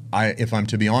 If I'm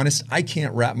to be honest, I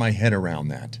can't wrap my head around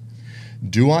that.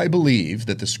 Do I believe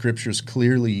that the scriptures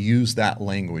clearly use that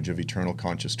language of eternal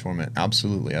conscious torment?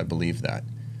 Absolutely, I believe that.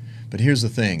 But here's the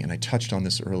thing, and I touched on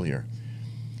this earlier.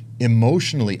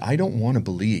 Emotionally, I don't want to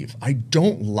believe. I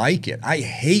don't like it. I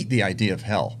hate the idea of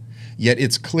hell. Yet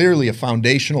it's clearly a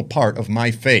foundational part of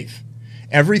my faith.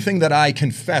 Everything that I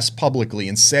confess publicly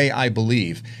and say I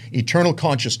believe, eternal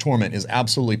conscious torment is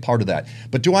absolutely part of that.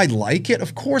 But do I like it?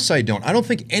 Of course I don't. I don't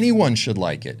think anyone should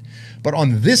like it. But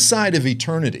on this side of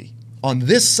eternity, on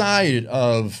this side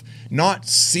of not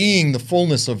seeing the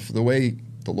fullness of the way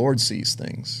the Lord sees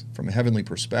things from a heavenly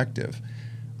perspective,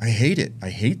 I hate it.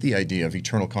 I hate the idea of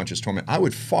eternal conscious torment. I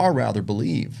would far rather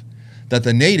believe that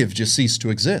the native just ceased to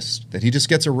exist, that he just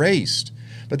gets erased.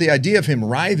 But the idea of him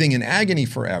writhing in agony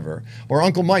forever, or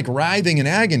Uncle Mike writhing in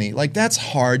agony, that's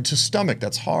hard to stomach.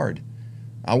 That's hard.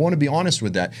 I want to be honest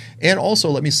with that. And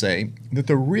also, let me say that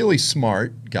the really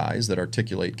smart guys that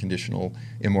articulate conditional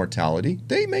immortality,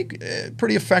 they make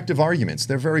pretty effective arguments.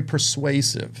 They're very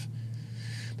persuasive.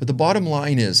 But the bottom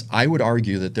line is, I would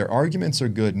argue that their arguments are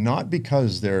good not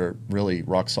because they're really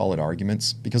rock-solid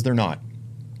arguments, because they're not.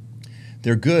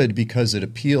 They're good because it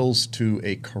appeals to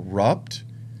a corrupt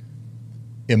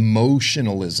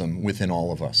emotionalism within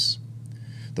all of us.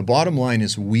 The bottom line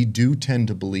is we do tend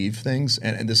to believe things,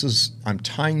 and this is, I'm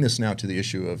tying this now to the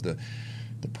issue of the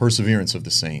perseverance of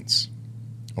the saints,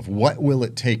 of what will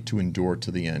it take to endure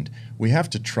to the end. We have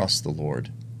to trust the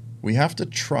Lord. We have to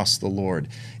trust the Lord.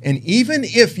 And even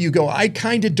if you go, I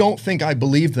kind of don't think I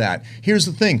believe that, here's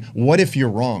the thing, what if you're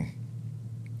wrong?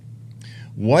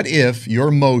 What if your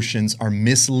emotions are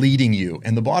misleading you?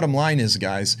 And the bottom line is,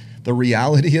 guys, the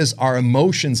reality is our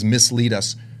emotions mislead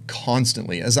us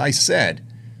constantly. As I said,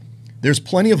 there's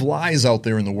plenty of lies out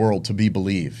there in the world to be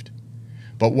believed.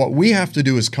 But what we have to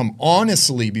do is come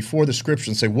honestly before the Scriptures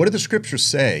and say, what do the Scriptures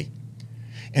say?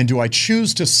 And do I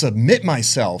choose to submit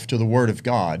myself to the Word of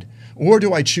God, or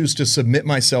do I choose to submit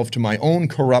myself to my own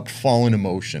corrupt, fallen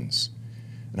emotions?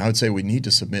 And I would say we need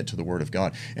to submit to the Word of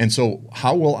God. And so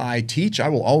how will I teach? I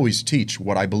will always teach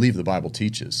what I believe the Bible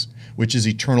teaches, which is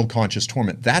eternal conscious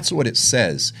torment. That's what it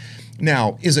says.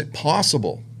 Now, is it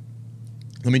possible?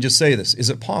 Let me just say this. Is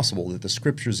it possible that the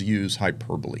Scriptures use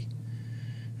hyperbole?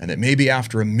 And that maybe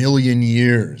after 1,000,000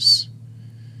 years,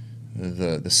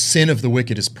 the sin of the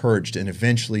wicked is purged and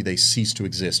eventually they cease to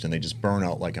exist and they just burn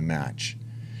out like a match.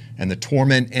 And the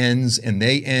torment ends and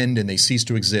they end and they cease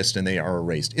to exist and they are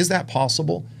erased. Is that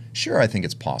possible? Sure, I think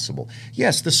it's possible.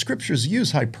 Yes, the Scriptures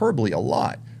use hyperbole a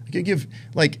lot. I could give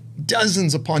like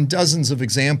dozens upon dozens of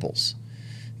examples.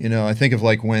 You know, I think of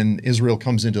like when Israel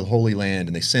comes into the Holy Land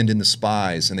and they send in the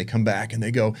spies and they come back and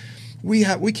they go, we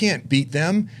can't beat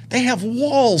them. They have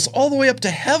walls all the way up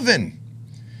to heaven.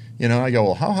 You know, I go,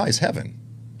 well, how high is heaven?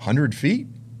 100 feet?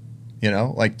 You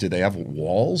know, like, do they have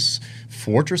walls,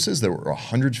 fortresses that were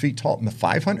 100 feet tall,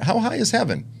 500? How high is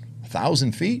heaven?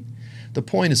 1,000 feet? The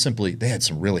point is simply they had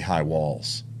some really high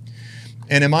walls.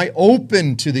 And am I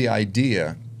open to the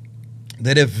idea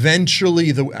that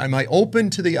eventually, am I open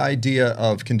to the idea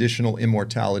of conditional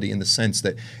immortality in the sense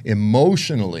that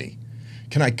emotionally,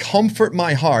 can I comfort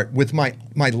my heart with my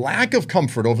lack of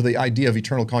comfort over the idea of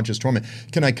eternal conscious torment?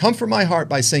 Can I comfort my heart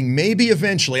by saying maybe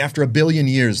eventually after 1,000,000,000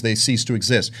 years they cease to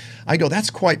exist? I go, that's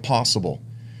quite possible.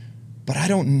 But I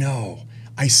don't know.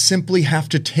 I simply have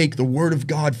to take the Word of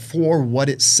God for what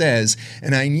it says,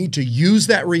 and I need to use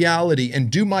that reality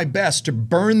and do my best to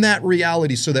burn that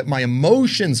reality so that my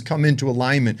emotions come into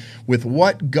alignment with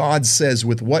what God says,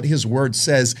 with what His Word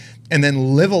says, and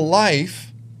then live a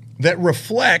life that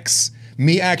reflects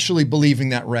me actually believing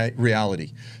that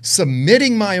reality,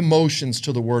 submitting my emotions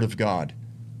to the Word of God.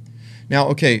 Now,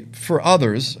 okay, for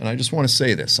others, and I just want to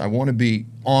say this, I want to be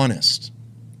honest.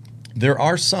 There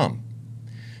are some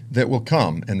that will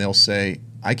come and they'll say,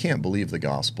 I can't believe the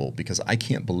gospel because I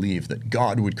can't believe that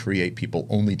God would create people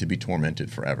only to be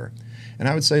tormented forever. And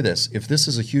I would say this, if this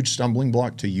is a huge stumbling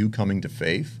block to you coming to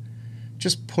faith,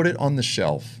 just put it on the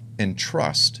shelf and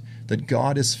trust that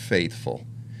God is faithful.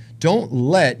 Don't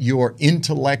let your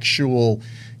intellectual,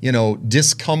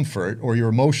 discomfort or your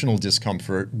emotional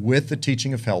discomfort with the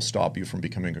teaching of hell stop you from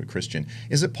becoming a Christian.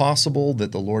 Is it possible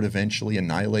that the Lord eventually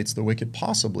annihilates the wicked?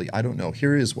 Possibly. I don't know.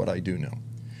 Here is what I do know.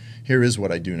 Here is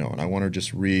what I do know. And I want to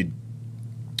just read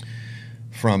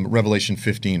from Revelation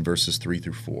 15, verses 3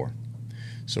 through 4.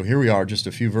 So here we are, just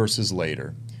a few verses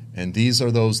later. And these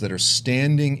are those that are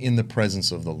standing in the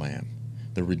presence of the Lamb,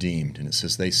 the redeemed. And it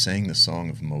says they sang the song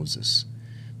of Moses,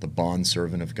 the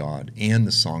bondservant of God, and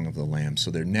the song of the Lamb. So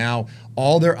they're now,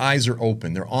 all their eyes are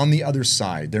open. They're on the other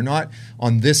side. They're not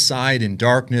on this side in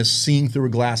darkness, seeing through a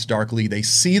glass darkly. They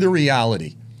see the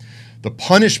reality. The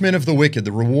punishment of the wicked,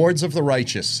 the rewards of the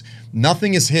righteous.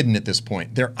 Nothing is hidden at this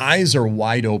point. Their eyes are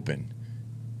wide open.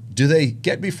 Do they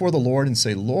get before the Lord and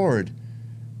say, Lord,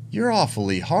 you're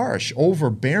awfully harsh,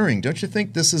 overbearing. Don't you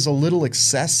think this is a little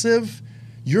excessive?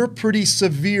 You're a pretty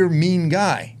severe, mean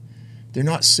guy. They're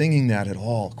not singing that at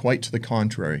all. Quite to the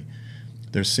contrary.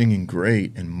 They're singing,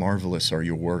 great and marvelous are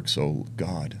your works, O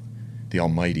God, the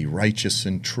Almighty, righteous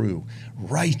and true.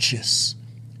 Righteous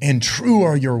and true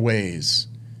are your ways.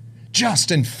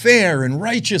 Just and fair and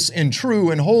righteous and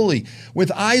true and holy, with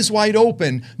eyes wide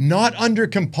open, not under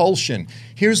compulsion.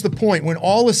 Here's the point. When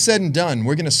all is said and done,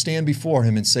 we're going to stand before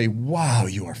Him and say, wow,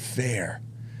 you are fair.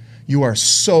 You are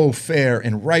so fair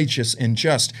and righteous and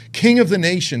just. King of the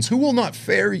nations, who will not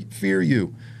fear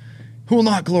you? Who will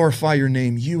not glorify your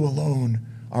name? You alone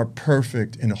are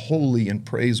perfect and holy and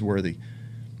praiseworthy.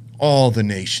 All the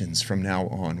nations from now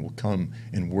on will come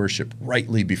and worship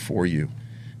rightly before you.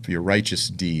 For your righteous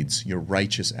deeds, your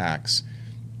righteous acts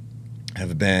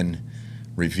have been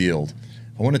revealed.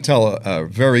 I want to tell a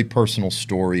very personal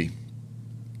story,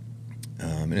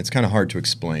 and it's kind of hard to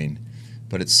explain,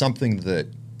 but it's something that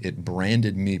it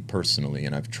branded me personally,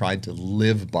 and I've tried to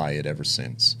live by it ever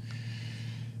since.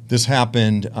 This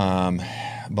happened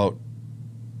about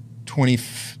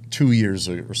 22 years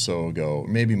or so ago,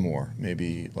 maybe more,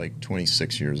 maybe like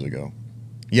 26 years ago.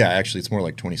 Yeah, actually, it's more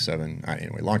like 27.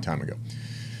 Anyway, long time ago.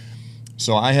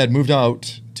 So I had moved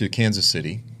out to Kansas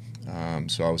City,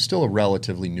 so I was still a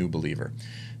relatively new believer.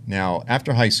 Now,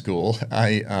 after high school,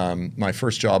 my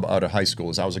first job out of high school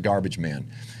was I was a garbage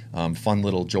man. Fun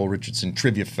little Joel Richardson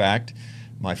trivia fact.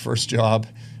 My first job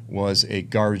was a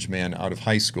garbage man out of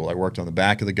high school. I worked on the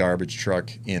back of the garbage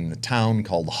truck in a town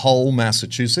called Hull,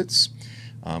 Massachusetts,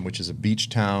 which is a beach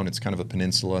town. It's kind of a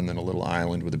peninsula and then a little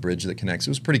island with a bridge that connects.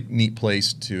 It was a pretty neat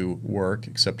place to work,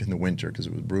 except in the winter because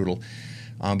it was brutal.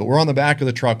 But we're on the back of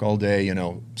the truck all day,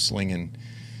 slinging.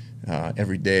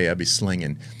 Every day I'd be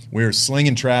slinging. We were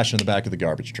slinging trash in the back of the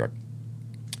garbage truck.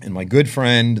 And my good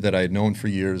friend that I had known for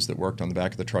years that worked on the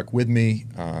back of the truck with me,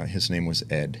 his name was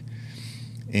Ed.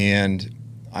 And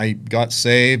I got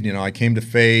saved, I came to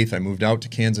faith, I moved out to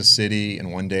Kansas City,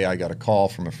 and one day I got a call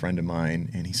from a friend of mine,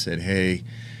 and he said, hey,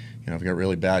 I've got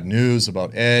really bad news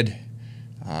about Ed.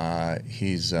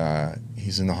 He's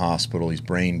in the hospital, he's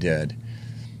brain dead.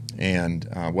 And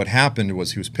what happened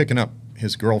was he was picking up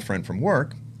his girlfriend from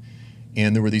work,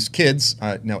 and there were these kids.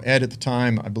 Now, Ed at the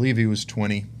time, I believe he was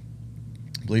 20.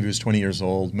 I believe he was 20 years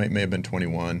old, may have been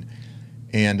 21.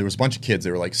 And there was a bunch of kids,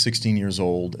 they were like 16 years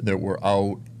old, that were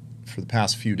out for the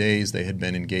past few days. They had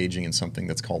been engaging in something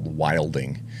that's called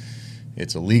wilding.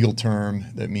 It's a legal term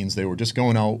that means they were just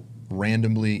going out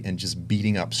randomly and just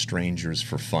beating up strangers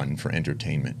for fun, for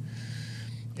entertainment.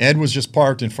 Ed was just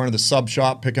parked in front of the sub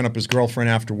shop picking up his girlfriend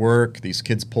after work. These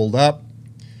kids pulled up.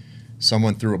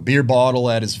 Someone threw a beer bottle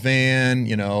at his van.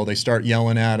 They start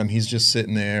yelling at him. He's just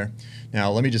sitting there. Now,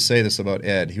 let me just say this about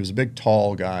Ed. He was a big,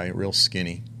 tall guy, real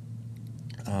skinny,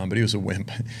 but he was a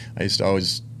wimp. I used to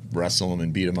always wrestle him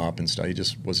and beat him up and stuff. He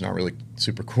just was not really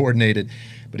super coordinated,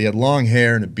 but he had long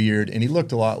hair and a beard, and he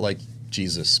looked a lot like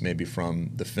Jesus, maybe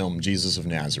from the film Jesus of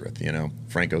Nazareth,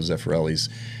 Franco Zeffirelli's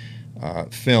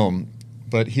film.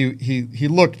 But he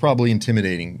looked probably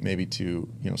intimidating, maybe to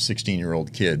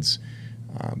 16-year-old kids,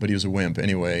 but he was a wimp.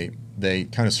 Anyway, they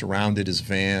kind of surrounded his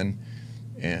van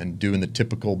and doing the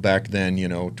typical back then,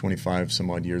 25 some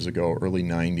odd years ago, early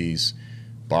 90s,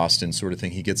 Boston sort of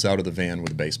thing. He gets out of the van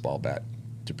with a baseball bat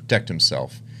to protect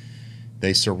himself.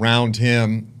 They surround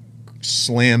him,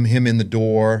 slam him in the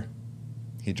door.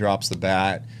 He drops the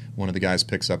bat. One of the guys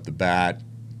picks up the bat,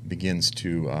 begins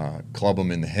to club him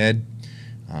in the head.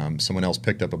 Someone else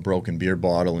picked up a broken beer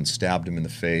bottle and stabbed him in the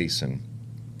face and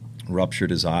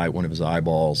ruptured one of his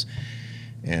eyeballs.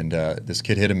 And this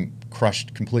kid hit him,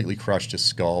 completely crushed his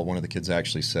skull. One of the kids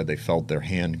actually said they felt their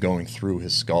hand going through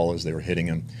his skull as they were hitting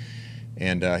him.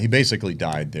 And he basically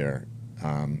died there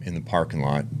in the parking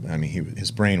lot. I mean,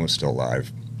 his brain was still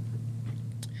alive.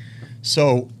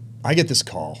 So I get this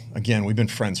call. Again, we've been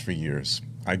friends for years.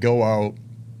 I go out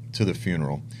to the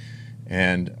funeral.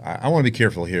 And I want to be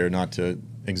careful here not to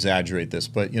exaggerate this,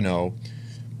 but,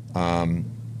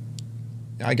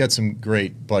 I got some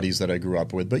great buddies that I grew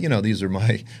up with, but these are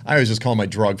I always just call them my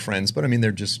drug friends, but I mean,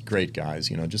 they're just great guys,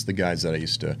 just the guys that I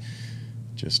used to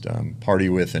just party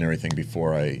with and everything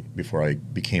before I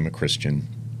became a Christian.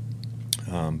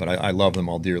 But I love them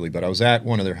all dearly. But I was at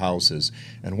one of their houses,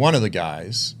 and one of the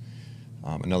guys,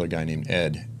 another guy named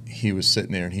Ed, he was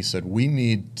sitting there and he said, we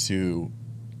need to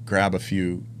grab a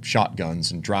few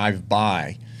shotguns and drive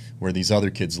by where these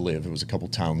other kids live. It was a couple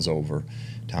towns over,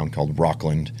 a town called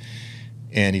Rockland.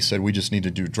 And he said, we just need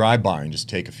to do drive-by and just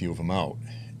take a few of them out.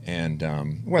 And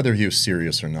whether he was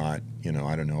serious or not, I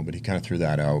don't know, but he kind of threw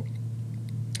that out.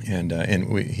 And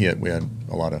we had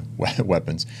a lot of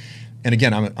weapons. And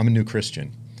again, I'm a new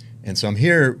Christian. And so I'm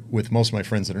here with most of my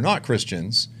friends that are not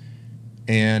Christians,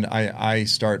 and I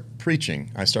start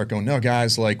preaching. I start going, no,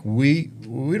 guys, like, we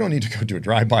don't need to go do a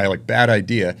drive-by, like, bad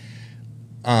idea.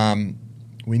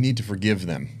 We need to forgive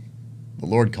them. The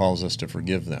Lord calls us to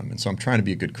forgive them. And so I'm trying to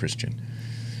be a good Christian.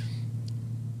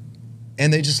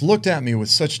 And they just looked at me with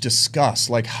such disgust,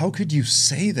 like, how could you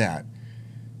say that?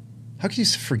 How could you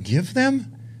forgive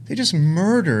them? They just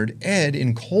murdered Ed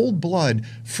in cold blood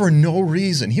for no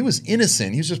reason. He was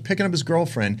innocent. He was just picking up his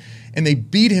girlfriend, and they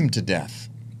beat him to death.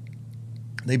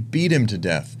 They beat him to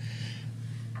death.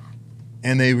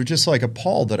 And they were just like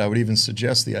appalled that I would even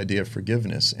suggest the idea of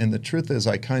forgiveness. And the truth is,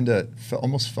 I kind of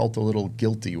almost felt a little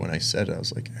guilty when I said it. I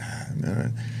was like,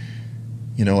 man,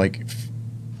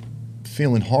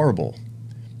 feeling horrible.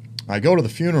 I go to the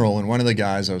funeral, and one of the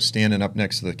guys, I was standing up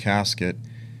next to the casket.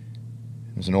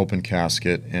 It was an open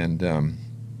casket, and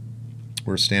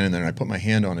we're standing there, and I put my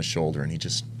hand on his shoulder, and he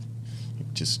just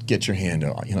get your hand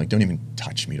out. Don't even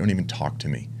touch me. Don't even talk to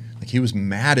me. Like, he was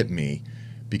mad at me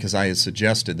because I had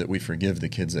suggested that we forgive the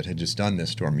kids that had just done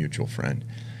this to our mutual friend.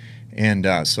 And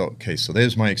so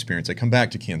there's my experience. I come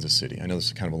back to Kansas City. I know this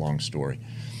is kind of a long story.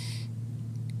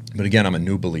 But again, I'm a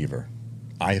new believer.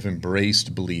 I have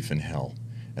embraced belief in hell.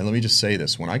 And let me just say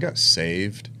this. When I got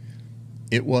saved,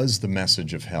 it was the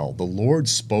message of hell. The Lord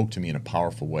spoke to me in a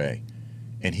powerful way.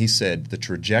 And he said, the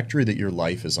trajectory that your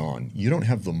life is on, you don't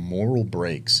have the moral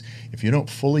brakes. If you don't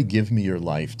fully give me your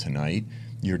life tonight,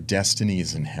 your destiny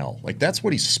is in hell. Like, that's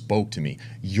what he spoke to me.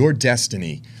 Your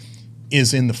destiny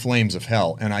is in the flames of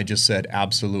hell. And I just said,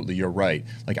 absolutely, you're right.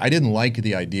 Like, I didn't like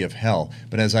the idea of hell,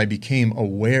 but as I became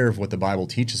aware of what the Bible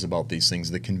teaches about these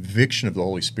things, the conviction of the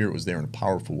Holy Spirit was there in a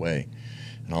powerful way.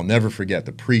 And I'll never forget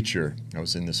the preacher, I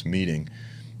was in this meeting,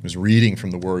 was reading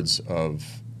from the words of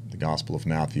the Gospel of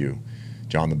Matthew,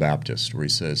 John the Baptist, where he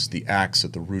says, the axe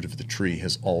at the root of the tree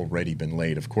has already been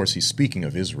laid. Of course, he's speaking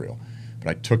of Israel, but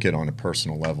I took it on a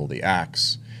personal level. The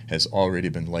axe has already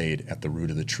been laid at the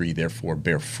root of the tree, therefore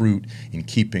bear fruit in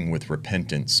keeping with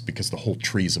repentance, because the whole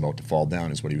tree is about to fall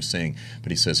down, is what he was saying.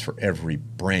 But he says, for every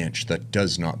branch that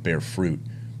does not bear fruit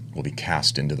will be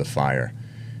cast into the fire.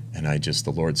 And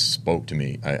the Lord spoke to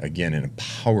me, again, in a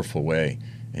powerful way.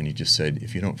 And he just said,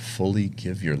 if you don't fully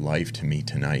give your life to me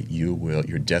tonight,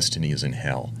 your destiny is in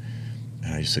hell.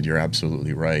 And I just said, you're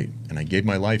absolutely right. And I gave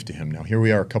my life to him. Now, here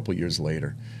we are a couple years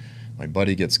later. My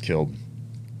buddy gets killed.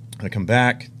 I come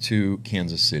back to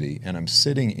Kansas City, and I'm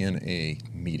sitting in a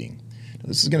meeting. Now,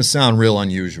 this is going to sound real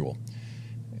unusual,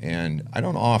 and I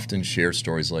don't often share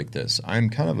stories like this. I'm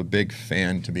kind of a big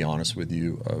fan, to be honest with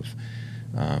you, of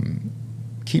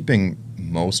keeping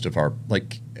most of our,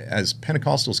 like, as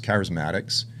Pentecostals,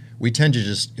 charismatics, we tend to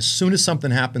just, as soon as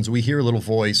something happens, we hear a little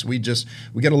voice, we get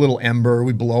a little ember,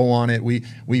 we blow on it, we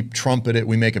trumpet it,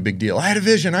 we make a big deal. I had a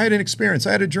vision, I had an experience,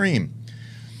 I had a dream.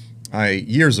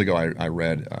 Years ago, I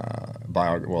read a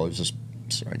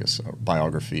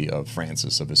biography of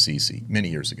Francis of Assisi, many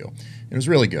years ago. It was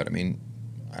really good. I mean,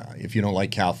 if you don't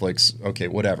like Catholics, okay,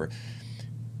 whatever.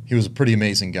 He was a pretty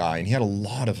amazing guy, and he had a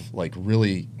lot of, like,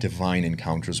 really divine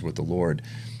encounters with the Lord.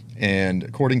 And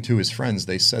according to his friends,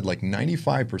 they said like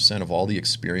 95% of all the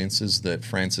experiences that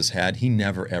Francis had, he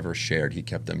never ever shared. He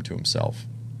kept them to himself.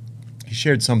 He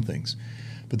shared some things,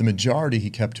 but the majority he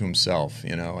kept to himself.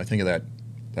 You know, I think of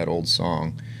that old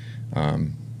song.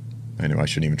 I know I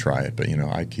shouldn't even try it, but, you know,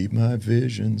 I keep my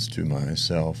visions to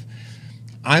myself.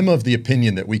 I'm of the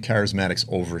opinion that we charismatics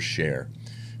overshare.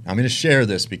 I'm going to share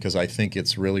this because I think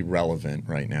it's really relevant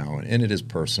right now, and it is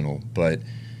personal, but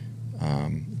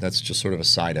that's just sort of a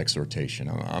side exhortation.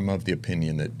 I'm of the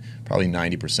opinion that probably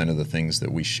 90% of the things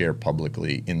that we share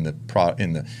publicly in the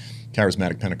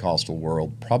charismatic Pentecostal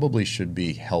world probably should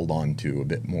be held on to a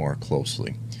bit more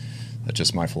closely. That's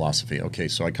just my philosophy. Okay,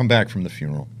 so I come back from the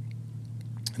funeral,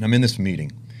 and I'm in this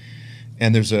meeting,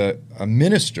 and there's a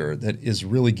minister that is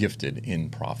really gifted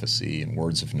in prophecy and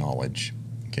words of knowledge.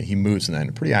 Okay, he moves in that in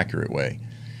a pretty accurate way.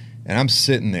 And I'm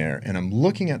sitting there, and I'm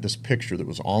looking at this picture that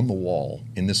was on the wall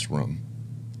in this room.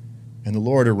 And the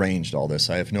Lord arranged all this.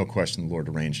 I have no question the Lord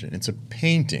arranged it. It's a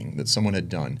painting that someone had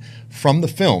done from the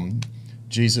film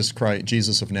Jesus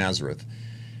of Nazareth,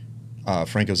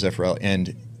 Franco Zeffirelli.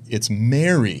 And it's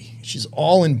Mary. She's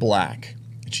all in black.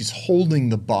 And she's holding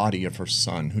the body of her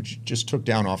son, who just took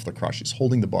down off the cross. She's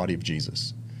holding the body of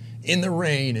Jesus in the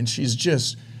rain, and she's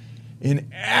just in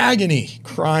agony,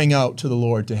 crying out to the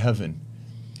Lord, to heaven.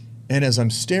 And as I'm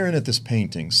staring at this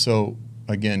painting, so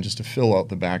again, just to fill out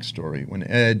the backstory, when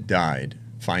Ed died,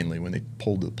 finally, when they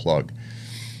pulled the plug,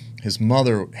 his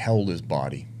mother held his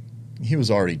body. He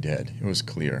was already dead. It was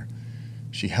clear.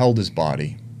 She held his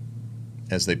body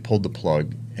as they pulled the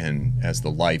plug, and as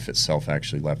the life itself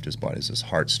actually left his body, as his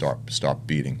heart stopped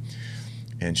beating.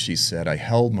 And she said, I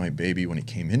held my baby when he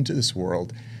came into this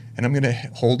world, and I'm going to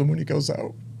hold him when he goes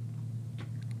out.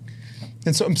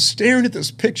 And so I'm staring at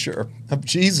this picture of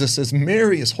Jesus as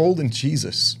Mary is holding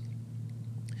Jesus.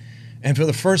 And for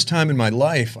the first time in my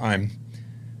life, I'm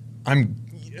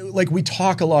like, we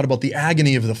talk a lot about the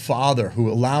agony of the Father who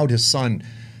allowed his son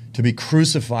to be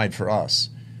crucified for us.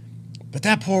 But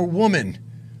that poor woman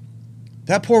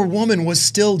was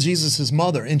still Jesus'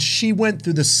 mother, and she went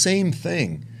through the same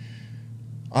thing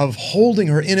of holding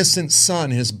her innocent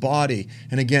son, his body.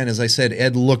 And again, as I said,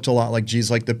 Ed looked a lot like Jesus.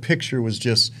 Like, the picture was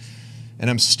just, and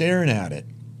I'm staring at it.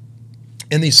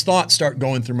 And these thoughts start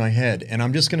going through my head. And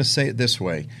I'm just going to say it this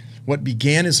way. What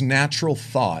began as natural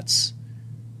thoughts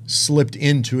slipped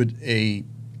into a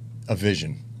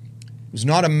vision. It was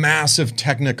not a massive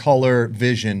Technicolor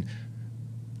vision,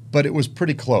 but it was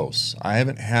pretty close. I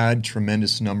haven't had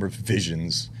tremendous number of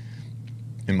visions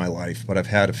in my life, but I've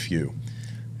had a few.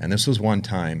 And this was one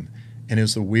time. And it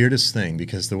was the weirdest thing,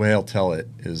 because the way I'll tell it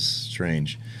is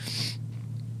strange.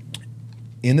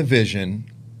 In the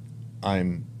vision,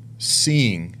 I'm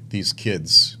seeing these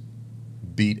kids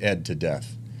beat Ed to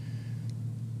death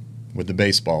with the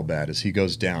baseball bat as he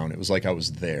goes down. It was like I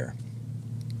was there.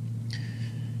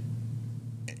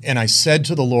 And I said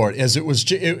to the Lord, as it was,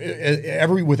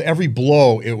 with every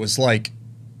blow, it was like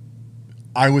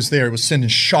I was there. It was sending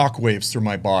shock waves through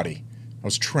my body. I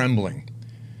was trembling.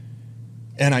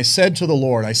 And I said to the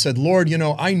Lord, I said, Lord, you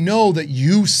know, I know that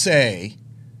you say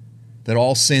that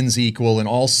all sin's equal, and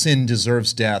all sin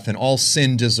deserves death, and all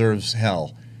sin deserves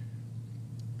hell.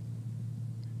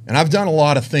 And I've done a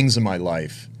lot of things in my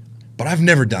life, but I've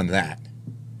never done that.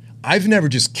 I've never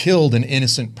just killed an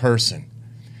innocent person.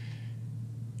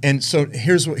 And so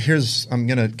I'm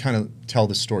going to kind of tell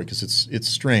this story because it's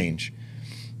strange.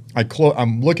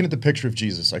 I'm looking at the picture of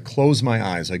Jesus. I close my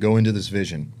eyes. I go into this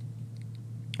vision.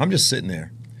 I'm just sitting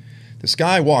there. This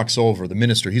guy walks over, the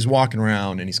minister. He's walking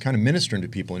around and he's kind of ministering to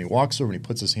people. And he walks over and he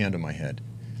puts his hand on my head.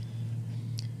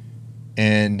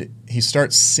 And he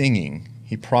starts singing.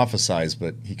 He prophesies,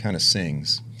 but he kind of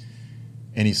sings.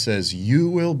 And he says, "You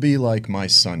will be like my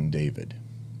son David.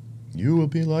 You will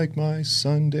be like my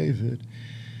son David."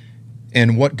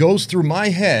 And what goes through my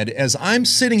head as I'm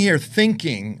sitting here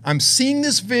thinking, I'm seeing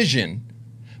this vision,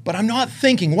 but I'm not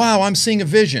thinking, wow, I'm seeing a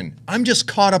vision. I'm just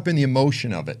caught up in the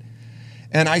emotion of it.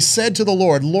 And I said to the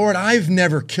Lord, "Lord, I've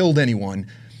never killed anyone.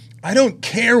 I don't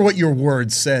care what your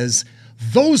word says.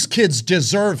 Those kids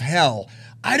deserve hell.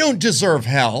 I don't deserve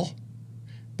hell,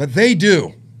 but they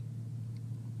do."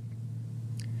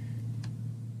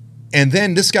 And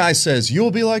then this guy says,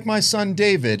 "You'll be like my son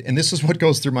David." And this is what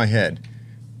goes through my head.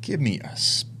 Give me a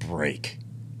break.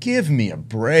 Give me a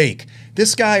break.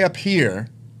 This guy up here,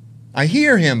 I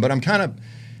hear him, but I'm kind of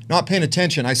not paying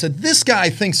attention. I said, this guy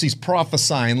thinks he's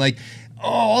prophesying like, oh,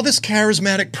 all this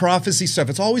charismatic prophecy stuff.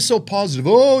 It's always so positive.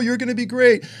 Oh, you're going to be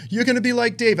great. You're going to be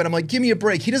like David. I'm like, give me a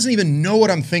break. He doesn't even know what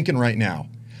I'm thinking right now.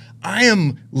 I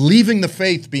am leaving the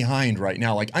faith behind right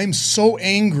now. Like, I'm so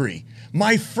angry.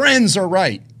 My friends are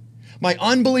right. My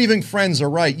unbelieving friends are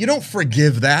right. You don't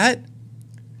forgive that.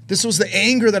 This was the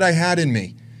anger that I had in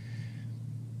me.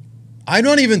 I'm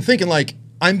not even thinking like,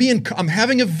 I'm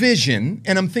having a vision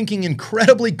and I'm thinking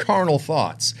incredibly carnal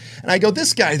thoughts. And I go,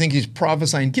 this guy, I think he's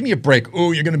prophesying. Give me a break.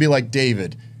 Oh, you're going to be like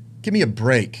David. Give me a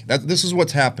break. This is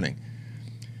what's happening.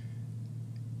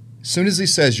 As soon as he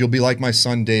says, "You'll be like my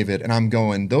son David," and I'm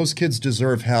going, those kids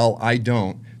deserve hell. I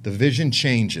don't. The vision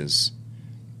changes.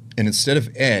 And instead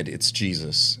of Ed, it's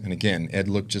Jesus. And again, Ed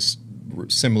looked just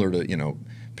similar to,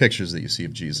 pictures that you see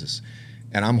of Jesus.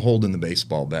 And I'm holding the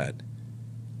baseball bat.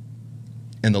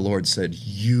 And the Lord said,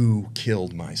 "You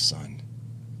killed my son.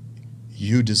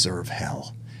 You deserve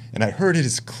hell." And I heard it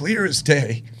as clear as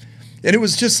day. And it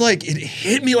was just like, it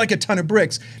hit me like a ton of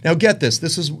bricks. Now get this.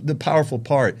 This is the powerful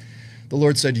part. The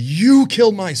Lord said, "You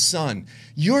killed my son.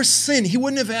 Your sin, he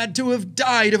wouldn't have had to have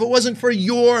died if it wasn't for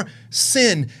your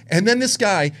sin." And then this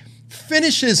guy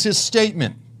finishes his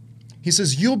statement. He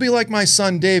says, "You'll be like my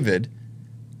son David,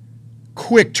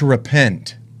 quick to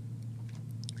repent."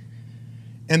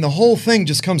 And the whole thing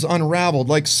just comes unraveled.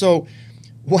 Like, so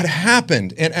what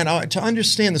happened, and to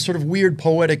understand the sort of weird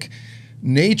poetic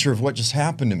nature of what just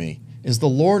happened to me, is the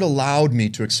Lord allowed me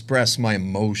to express my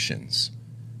emotions.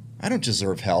 I don't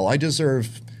deserve hell. I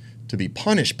deserve to be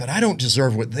punished, but I don't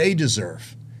deserve what they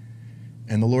deserve.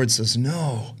 And the Lord says,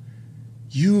 "No,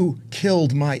 you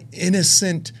killed my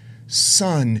innocent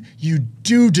son. You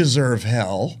do deserve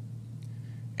hell."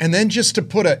 And then just to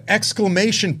put an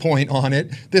exclamation point on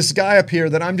it, this guy up here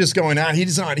that I'm just going,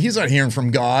 he's not hearing from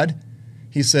God.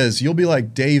 He says, "You'll be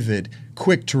like David,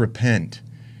 quick to repent."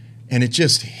 And it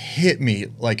just hit me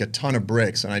like a ton of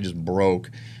bricks, and I just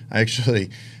broke. I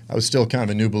was still kind of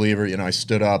a new believer. I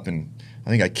stood up, and I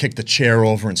think I kicked the chair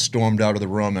over and stormed out of the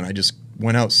room, and I just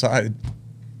went outside.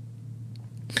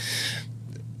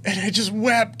 And I just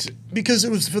wept because it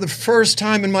was for the first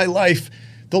time in my life,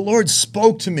 the Lord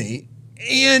spoke to me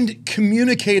and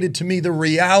communicated to me the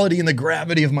reality and the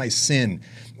gravity of my sin.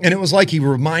 And it was like he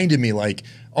reminded me, like,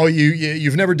 "Oh,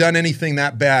 you've never done anything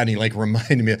that bad." And he like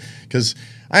reminded me, because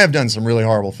I have done some really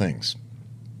horrible things.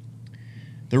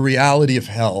 The reality of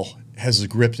hell has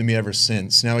gripped me ever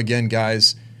since. Now again,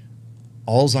 guys,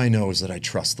 alls I know is that I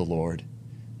trust the Lord.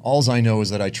 Alls I know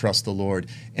is that I trust the Lord.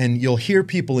 And you'll hear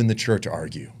people in the church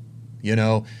argue.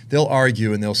 They'll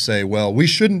argue and they'll say, well, we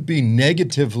shouldn't be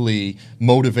negatively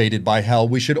motivated by hell.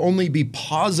 We should only be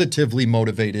positively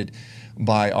motivated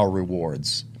by our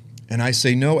rewards. And I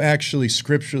say, no, actually,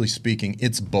 scripturally speaking,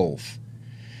 it's both.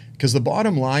 Because the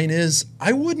bottom line is,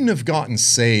 I wouldn't have gotten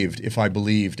saved if I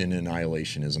believed in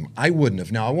annihilationism. I wouldn't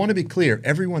have. Now, I want to be clear.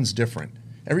 Everyone's different.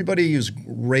 Everybody is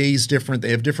raised different.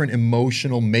 They have different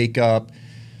emotional makeup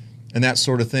and that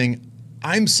sort of thing.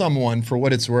 I'm someone, for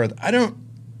what it's worth,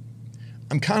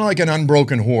 I'm kind of like an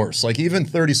unbroken horse. Like even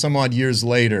 30 some odd years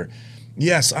later,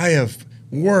 yes, I have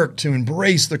worked to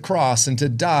embrace the cross and to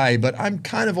die, but I'm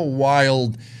kind of a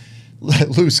wild,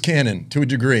 loose cannon to a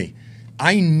degree.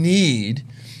 I need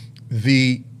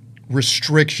the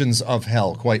restrictions of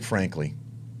hell, quite frankly.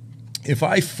 If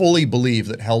I fully believe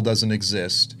that hell doesn't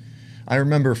exist, I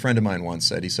remember a friend of mine once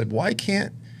said, he said, why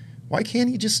can't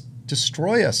he just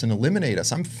destroy us and eliminate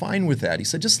us? I'm fine with that. He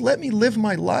said, just let me live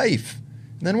my life.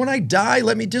 And then when I die,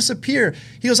 let me disappear.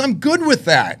 He goes, I'm good with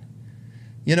that.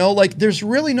 Like there's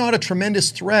really not a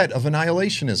tremendous threat of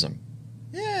annihilationism.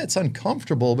 Yeah, it's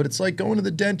uncomfortable, but it's like going to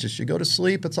the dentist. You go to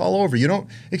sleep, it's all over. You don't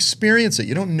experience it.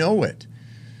 You don't know it.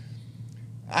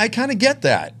 I kind of get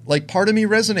that. Like, part of me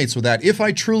resonates with that. If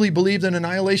I truly believed in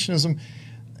annihilationism,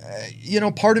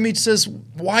 part of me says,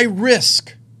 why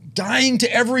risk dying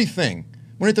to everything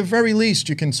when at the very least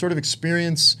you can sort of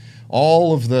experience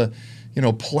all of the,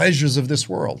 pleasures of this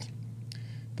world?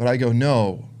 But I go,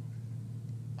 no,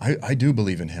 I do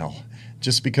believe in hell,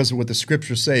 just because of what the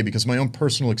scriptures say, because of my own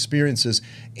personal experiences.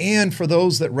 And for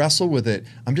those that wrestle with it,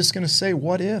 I'm just going to say,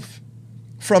 what if?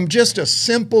 From just a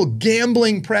simple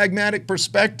gambling, pragmatic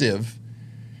perspective.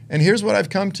 And here's what I've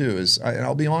come to is, and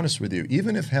I'll be honest with you,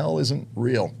 even if hell isn't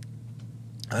real,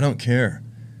 I don't care.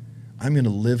 I'm going to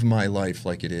live my life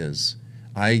like it is.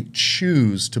 I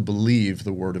choose to believe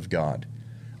the Word of God.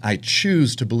 I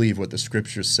choose to believe what the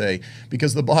scriptures say,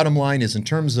 because the bottom line is, in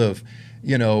terms of,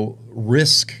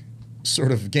 risk,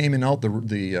 sort of gaming out the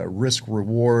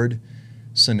risk-reward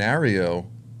scenario,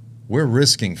 we're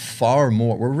risking far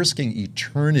more. We're risking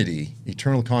eternity,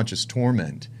 eternal conscious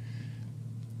torment.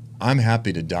 I'm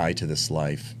happy to die to this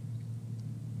life,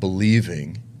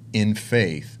 believing in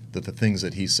faith that the things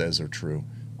that he says are true.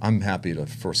 I'm happy to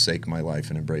forsake my life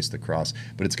and embrace the cross,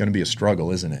 but it's going to be a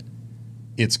struggle, isn't it?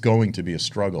 It's going to be a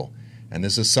struggle. And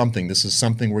this is something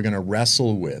we're going to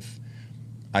wrestle with,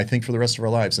 I think, for the rest of our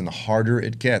lives. And the harder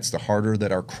it gets, the harder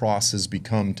that our crosses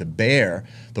become to bear,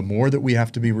 the more that we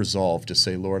have to be resolved to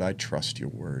say, Lord, I trust your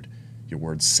word. Your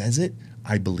word says it.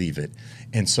 I believe it.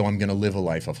 And so I'm going to live a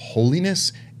life of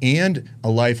holiness and a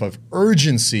life of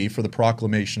urgency for the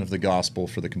proclamation of the gospel,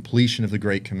 for the completion of the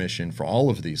Great Commission, for all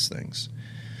of these things.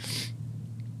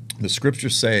 The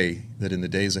scriptures say that in the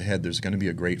days ahead, there's going to be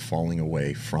a great falling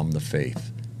away from the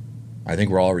faith. I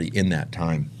think we're already in that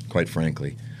time, quite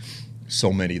frankly.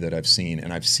 So many that I've seen,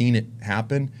 and I've seen it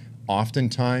happen.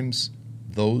 Oftentimes,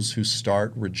 those who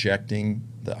start rejecting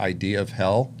the idea of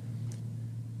hell,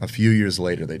 a few years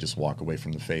later, they just walk away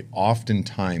from the faith.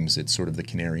 Oftentimes, it's sort of the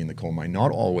canary in the coal mine.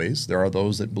 Not always. There are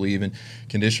those that believe in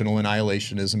conditional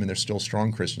annihilationism, and they're still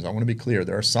strong Christians. I want to be clear.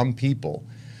 There are some people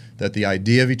that the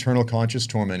idea of eternal conscious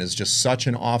torment is just such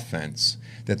an offense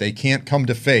that they can't come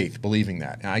to faith believing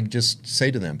that. And I just say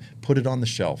to them, put it on the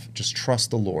shelf. Just trust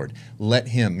the Lord. Let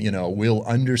him, we'll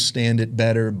understand it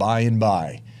better by and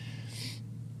by.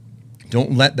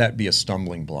 Don't let that be a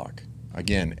stumbling block.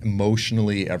 Again,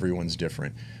 emotionally, everyone's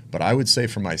different. But I would say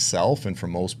for myself and for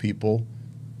most people,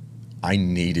 I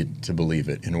needed to believe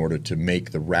it in order to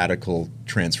make the radical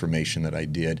transformation that I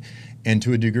did. And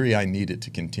to a degree, I need it to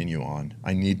continue on.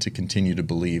 I need to continue to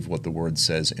believe what the Word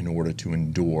says in order to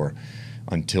endure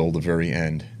until the very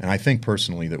end. And I think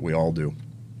personally that we all do.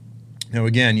 Now,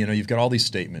 again, you've got all these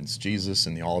statements. Jesus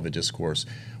in the Olivet Discourse,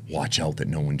 watch out that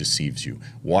no one deceives you.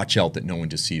 Watch out that no one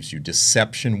deceives you.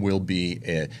 Deception will be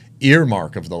an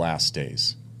earmark of the last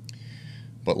days.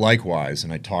 But likewise,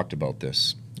 and I talked about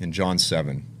this in John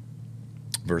 7,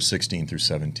 verse 16 through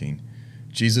 17,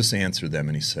 Jesus answered them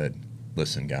and he said,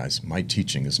 listen, guys, my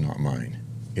teaching is not mine.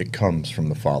 It comes from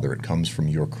the Father. It comes from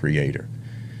your Creator.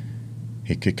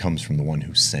 It comes from the one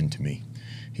who sent me.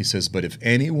 He says, but if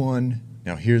anyone,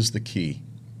 now here's the key,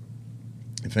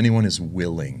 if anyone is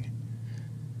willing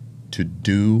to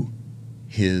do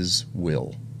his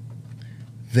will,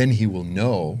 then he will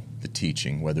know the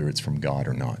teaching, whether it's from God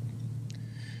or not.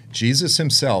 Jesus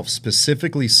himself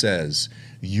specifically says,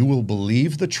 you will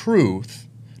believe the truth,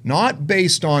 not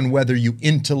based on whether you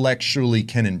intellectually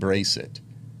can embrace it.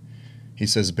 He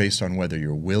says based on whether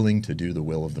you're willing to do the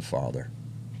will of the Father.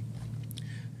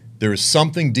 There is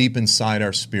something deep inside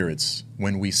our spirits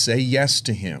when we say yes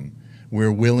to him.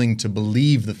 We're willing to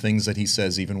believe the things that he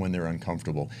says even when they're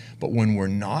uncomfortable. But when we're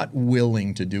not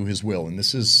willing to do his will, and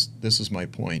this is my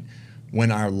point, when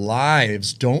our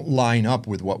lives don't line up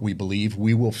with what we believe,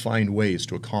 we will find ways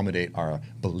to accommodate our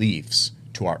beliefs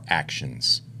to our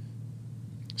actions.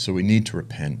 So we need to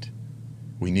repent.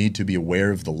 We need to be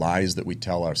aware of the lies that we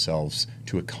tell ourselves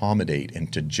to accommodate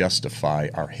and to justify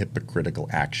our hypocritical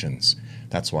actions.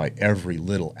 That's why every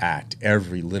little act,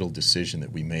 every little decision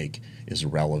that we make is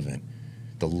relevant.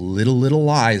 The little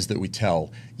lies that we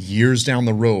tell years down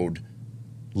the road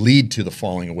lead to the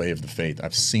falling away of the faith.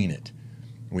 I've seen it.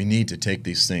 We need to take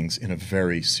these things in a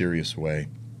very serious way.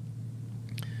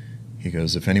 He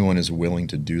goes, if anyone is willing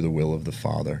to do the will of the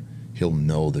Father, he'll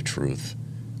know the truth.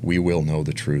 We will know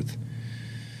the truth.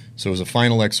 So as a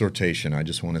final exhortation, I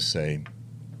just want to say,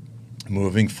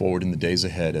 moving forward in the days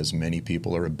ahead, as many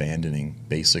people are abandoning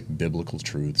basic biblical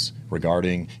truths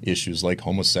regarding issues like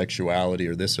homosexuality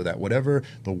or this or that, whatever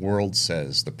the world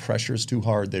says, the pressure's too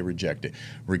hard, they reject it.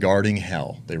 Regarding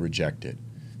hell, they reject it.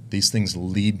 These things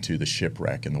lead to the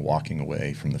shipwreck and the walking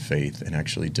away from the faith and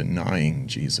actually denying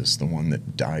Jesus, the one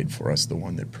that died for us, the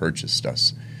one that purchased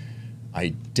us. I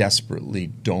desperately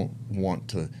don't want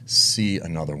to see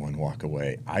another one walk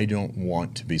away. I don't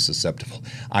want to be susceptible.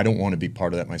 I don't want to be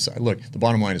part of that myself. Look, the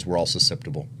bottom line is we're all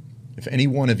susceptible. If any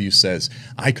one of you says,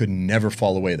 I could never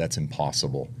fall away, that's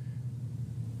impossible,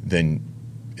 then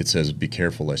it says, be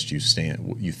careful lest you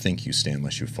think you stand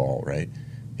lest you fall, right?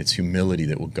 It's humility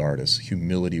that will guard us.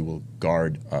 Humility will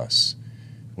guard us.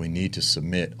 We need to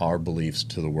submit our beliefs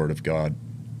to the Word of God.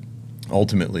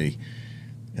 Ultimately,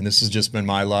 and this has just been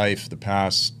my life, the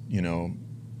past,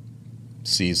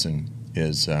 season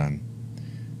is,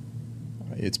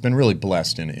 it's been really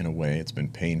blessed in a way. It's been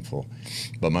painful.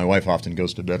 But my wife often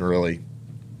goes to bed early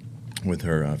with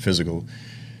her physical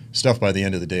stuff. By the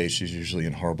end of the day, she's usually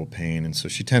in horrible pain. And so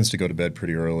she tends to go to bed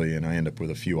pretty early, and I end up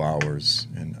with a few hours.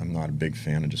 And I'm not a big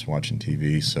fan of just watching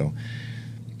TV. So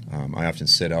I often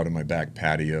sit out on my back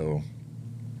patio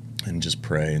and just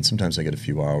pray. And sometimes I get a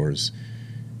few hours.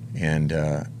 And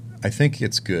I think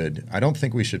it's good. I don't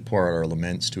think we should pour out our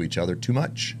laments to each other too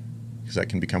much, because that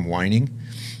can become whining.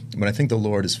 But I think the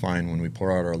Lord is fine when we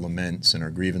pour out our laments and our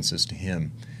grievances to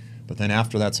Him. But then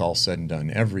after that's all said and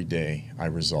done, every day I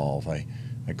resolve. I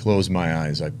close my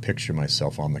eyes. I picture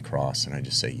myself on the cross, and I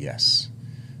just say, yes.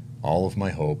 All of my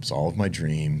hopes, all of my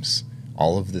dreams,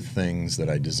 all of the things that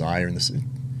I desire in this,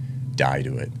 die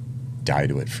to it. Die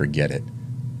to it. Forget it.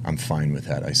 I'm fine with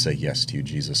that. I say yes to you,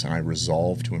 Jesus, and I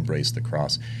resolve to embrace the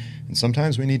cross. And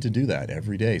sometimes we need to do that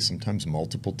every day, sometimes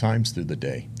multiple times through the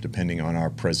day, depending on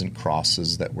our present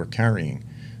crosses that we're carrying.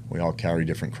 We all carry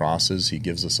different crosses. He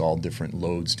gives us all different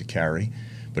loads to carry,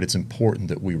 but it's important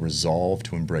that we resolve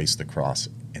to embrace the cross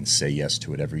and say yes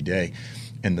to it every day.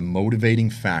 And the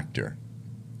motivating factor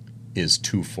is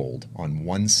twofold. On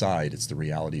one side, it's the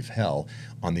reality of hell.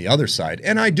 On the other side,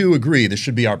 and I do agree, this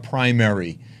should be our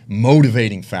primary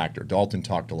motivating factor. Dalton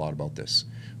talked a lot about this,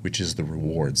 which is the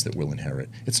rewards that we'll inherit.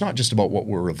 It's not just about what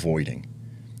we're avoiding.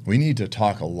 We need to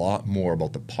talk a lot more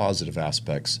about the positive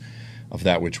aspects of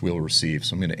that which we'll receive.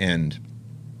 So I'm going to end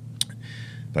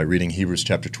by reading Hebrews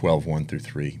chapter 12, 1 through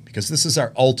 3, because this is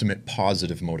our ultimate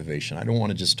positive motivation. I don't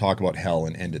want to just talk about hell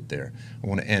and end it there. I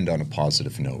want to end on a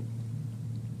positive note.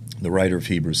 The writer of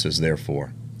Hebrews says,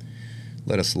 therefore,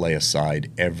 let us lay aside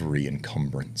every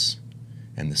encumbrance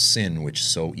and the sin which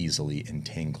so easily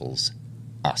entangles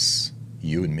us,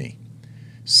 you and me.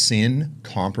 Sin,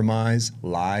 compromise,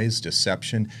 lies,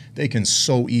 deception, they can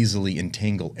so easily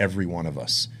entangle every one of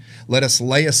us. Let us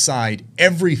lay aside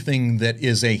everything that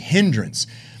is a hindrance.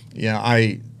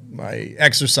 My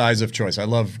exercise of choice, I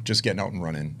love just getting out and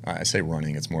running. I say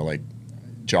running, it's more like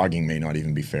jogging may not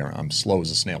even be fair. I'm slow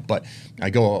as a snail, but I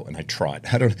go out and I trot.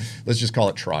 Let's just call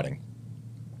it trotting.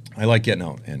 I like getting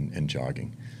out and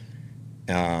jogging.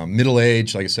 Middle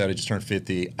age, like I said, I just turned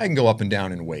 50. I can go up and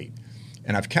down in weight.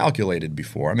 And I've calculated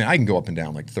before. I mean, I can go up and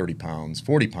down like 30 pounds,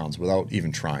 40 pounds without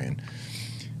even trying.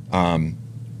 A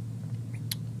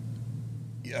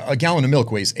gallon of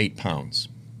milk weighs 8 pounds.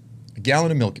 A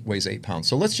gallon of milk weighs 8 pounds.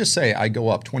 So let's just say I go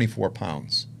up 24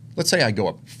 pounds. Let's say I go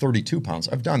up 32 pounds.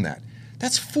 I've done that.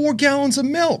 That's 4 gallons of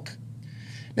milk.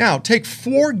 Now, take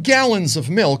 4 gallons of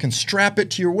milk and strap it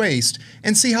to your waist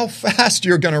and see how fast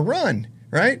you're going to run,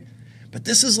 right? But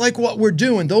this is like what we're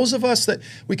doing. Those of us that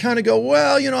we kind of go,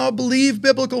 well, I believe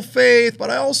biblical faith, but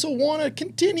I also want to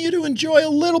continue to enjoy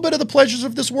a little bit of the pleasures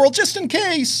of this world just in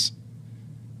case.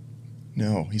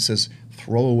 No, he says,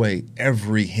 throw away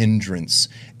every hindrance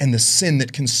and the sin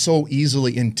that can so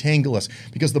easily entangle us.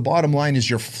 Because the bottom line is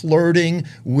you're flirting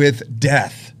with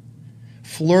death.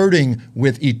 Flirting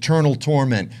with eternal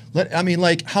torment.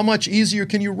 How much easier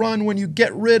can you run when you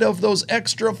get rid of those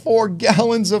extra 4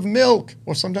 gallons of milk,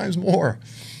 or sometimes more,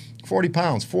 40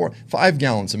 pounds, 5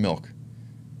 gallons of milk,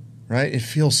 right? It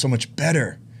feels so much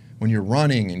better when you're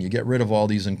running and you get rid of all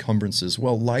these encumbrances.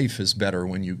 Well, life is better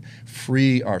when you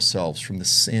free ourselves from the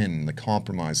sin, the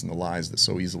compromise, and the lies that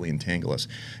so easily entangle us.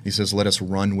 He says, let us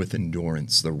run with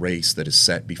endurance the race that is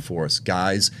set before us.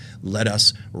 Guys, let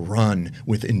us run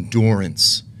with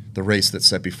endurance the race that's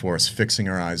set before us, fixing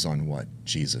our eyes on what?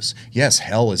 Jesus. Yes,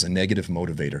 hell is a negative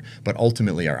motivator, but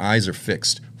ultimately our eyes are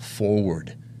fixed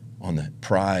forward on the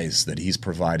prize that He's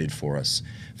provided for us.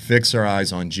 Fix our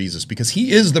eyes on Jesus, because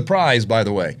He is the prize, by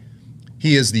the way.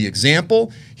 He is the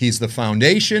example, He's the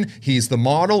foundation, He's the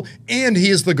model, and He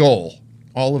is the goal.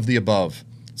 All of the above.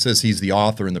 It says He's the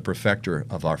author and the perfecter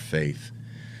of our faith.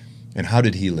 And how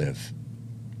did He live?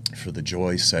 For the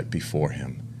joy set before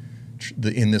Him.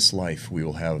 In this life we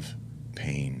will have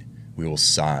pain, we will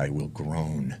sigh, we'll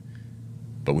groan.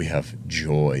 but we have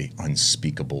joy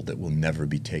unspeakable that will never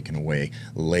be taken away,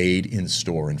 laid in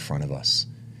store in front of us.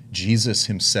 Jesus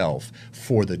himself,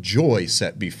 for the joy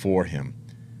set before him,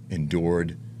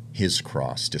 endured his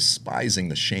cross, despising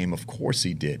the shame. Of course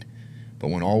he did. But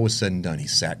when all was said and done, he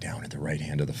sat down at the right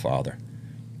hand of the Father.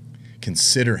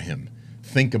 Consider him.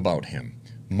 Think about him.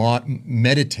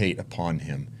 Meditate upon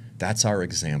him. That's our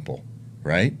example,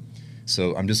 right?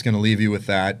 So I'm just going to leave you with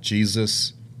that.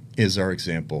 Jesus is our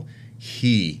example.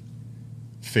 He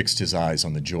fixed his eyes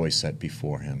on the joy set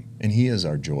before him, and he is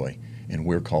our joy, and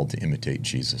we're called to imitate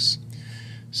Jesus.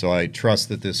 So I trust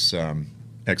that this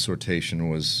exhortation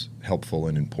was helpful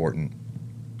and important.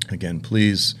 Again,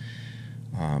 please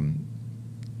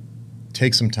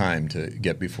take some time to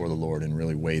get before the Lord and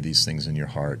really weigh these things in your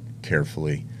heart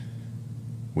carefully.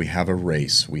 We have a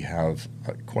race. We have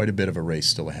quite a bit of a race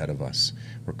still ahead of us.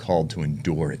 We're called to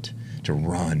endure it, to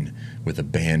run with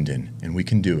abandon, and we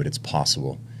can do it. It's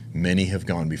possible. Many have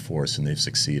gone before us and they've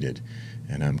succeeded,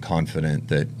 and I'm confident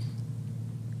that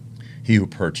he who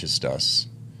purchased us,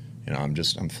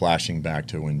 I'm flashing back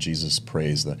to when Jesus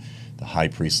prays the high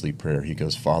priestly prayer. He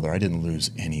goes, Father, I didn't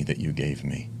lose any that you gave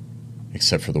me,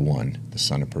 except for the one, the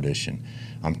son of perdition.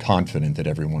 I'm confident that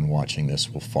everyone watching this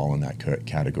will fall in that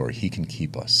category. He can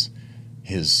keep us.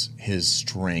 His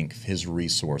strength, his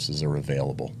resources are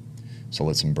available. So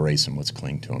let's embrace him. Let's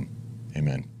cling to him.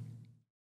 Amen.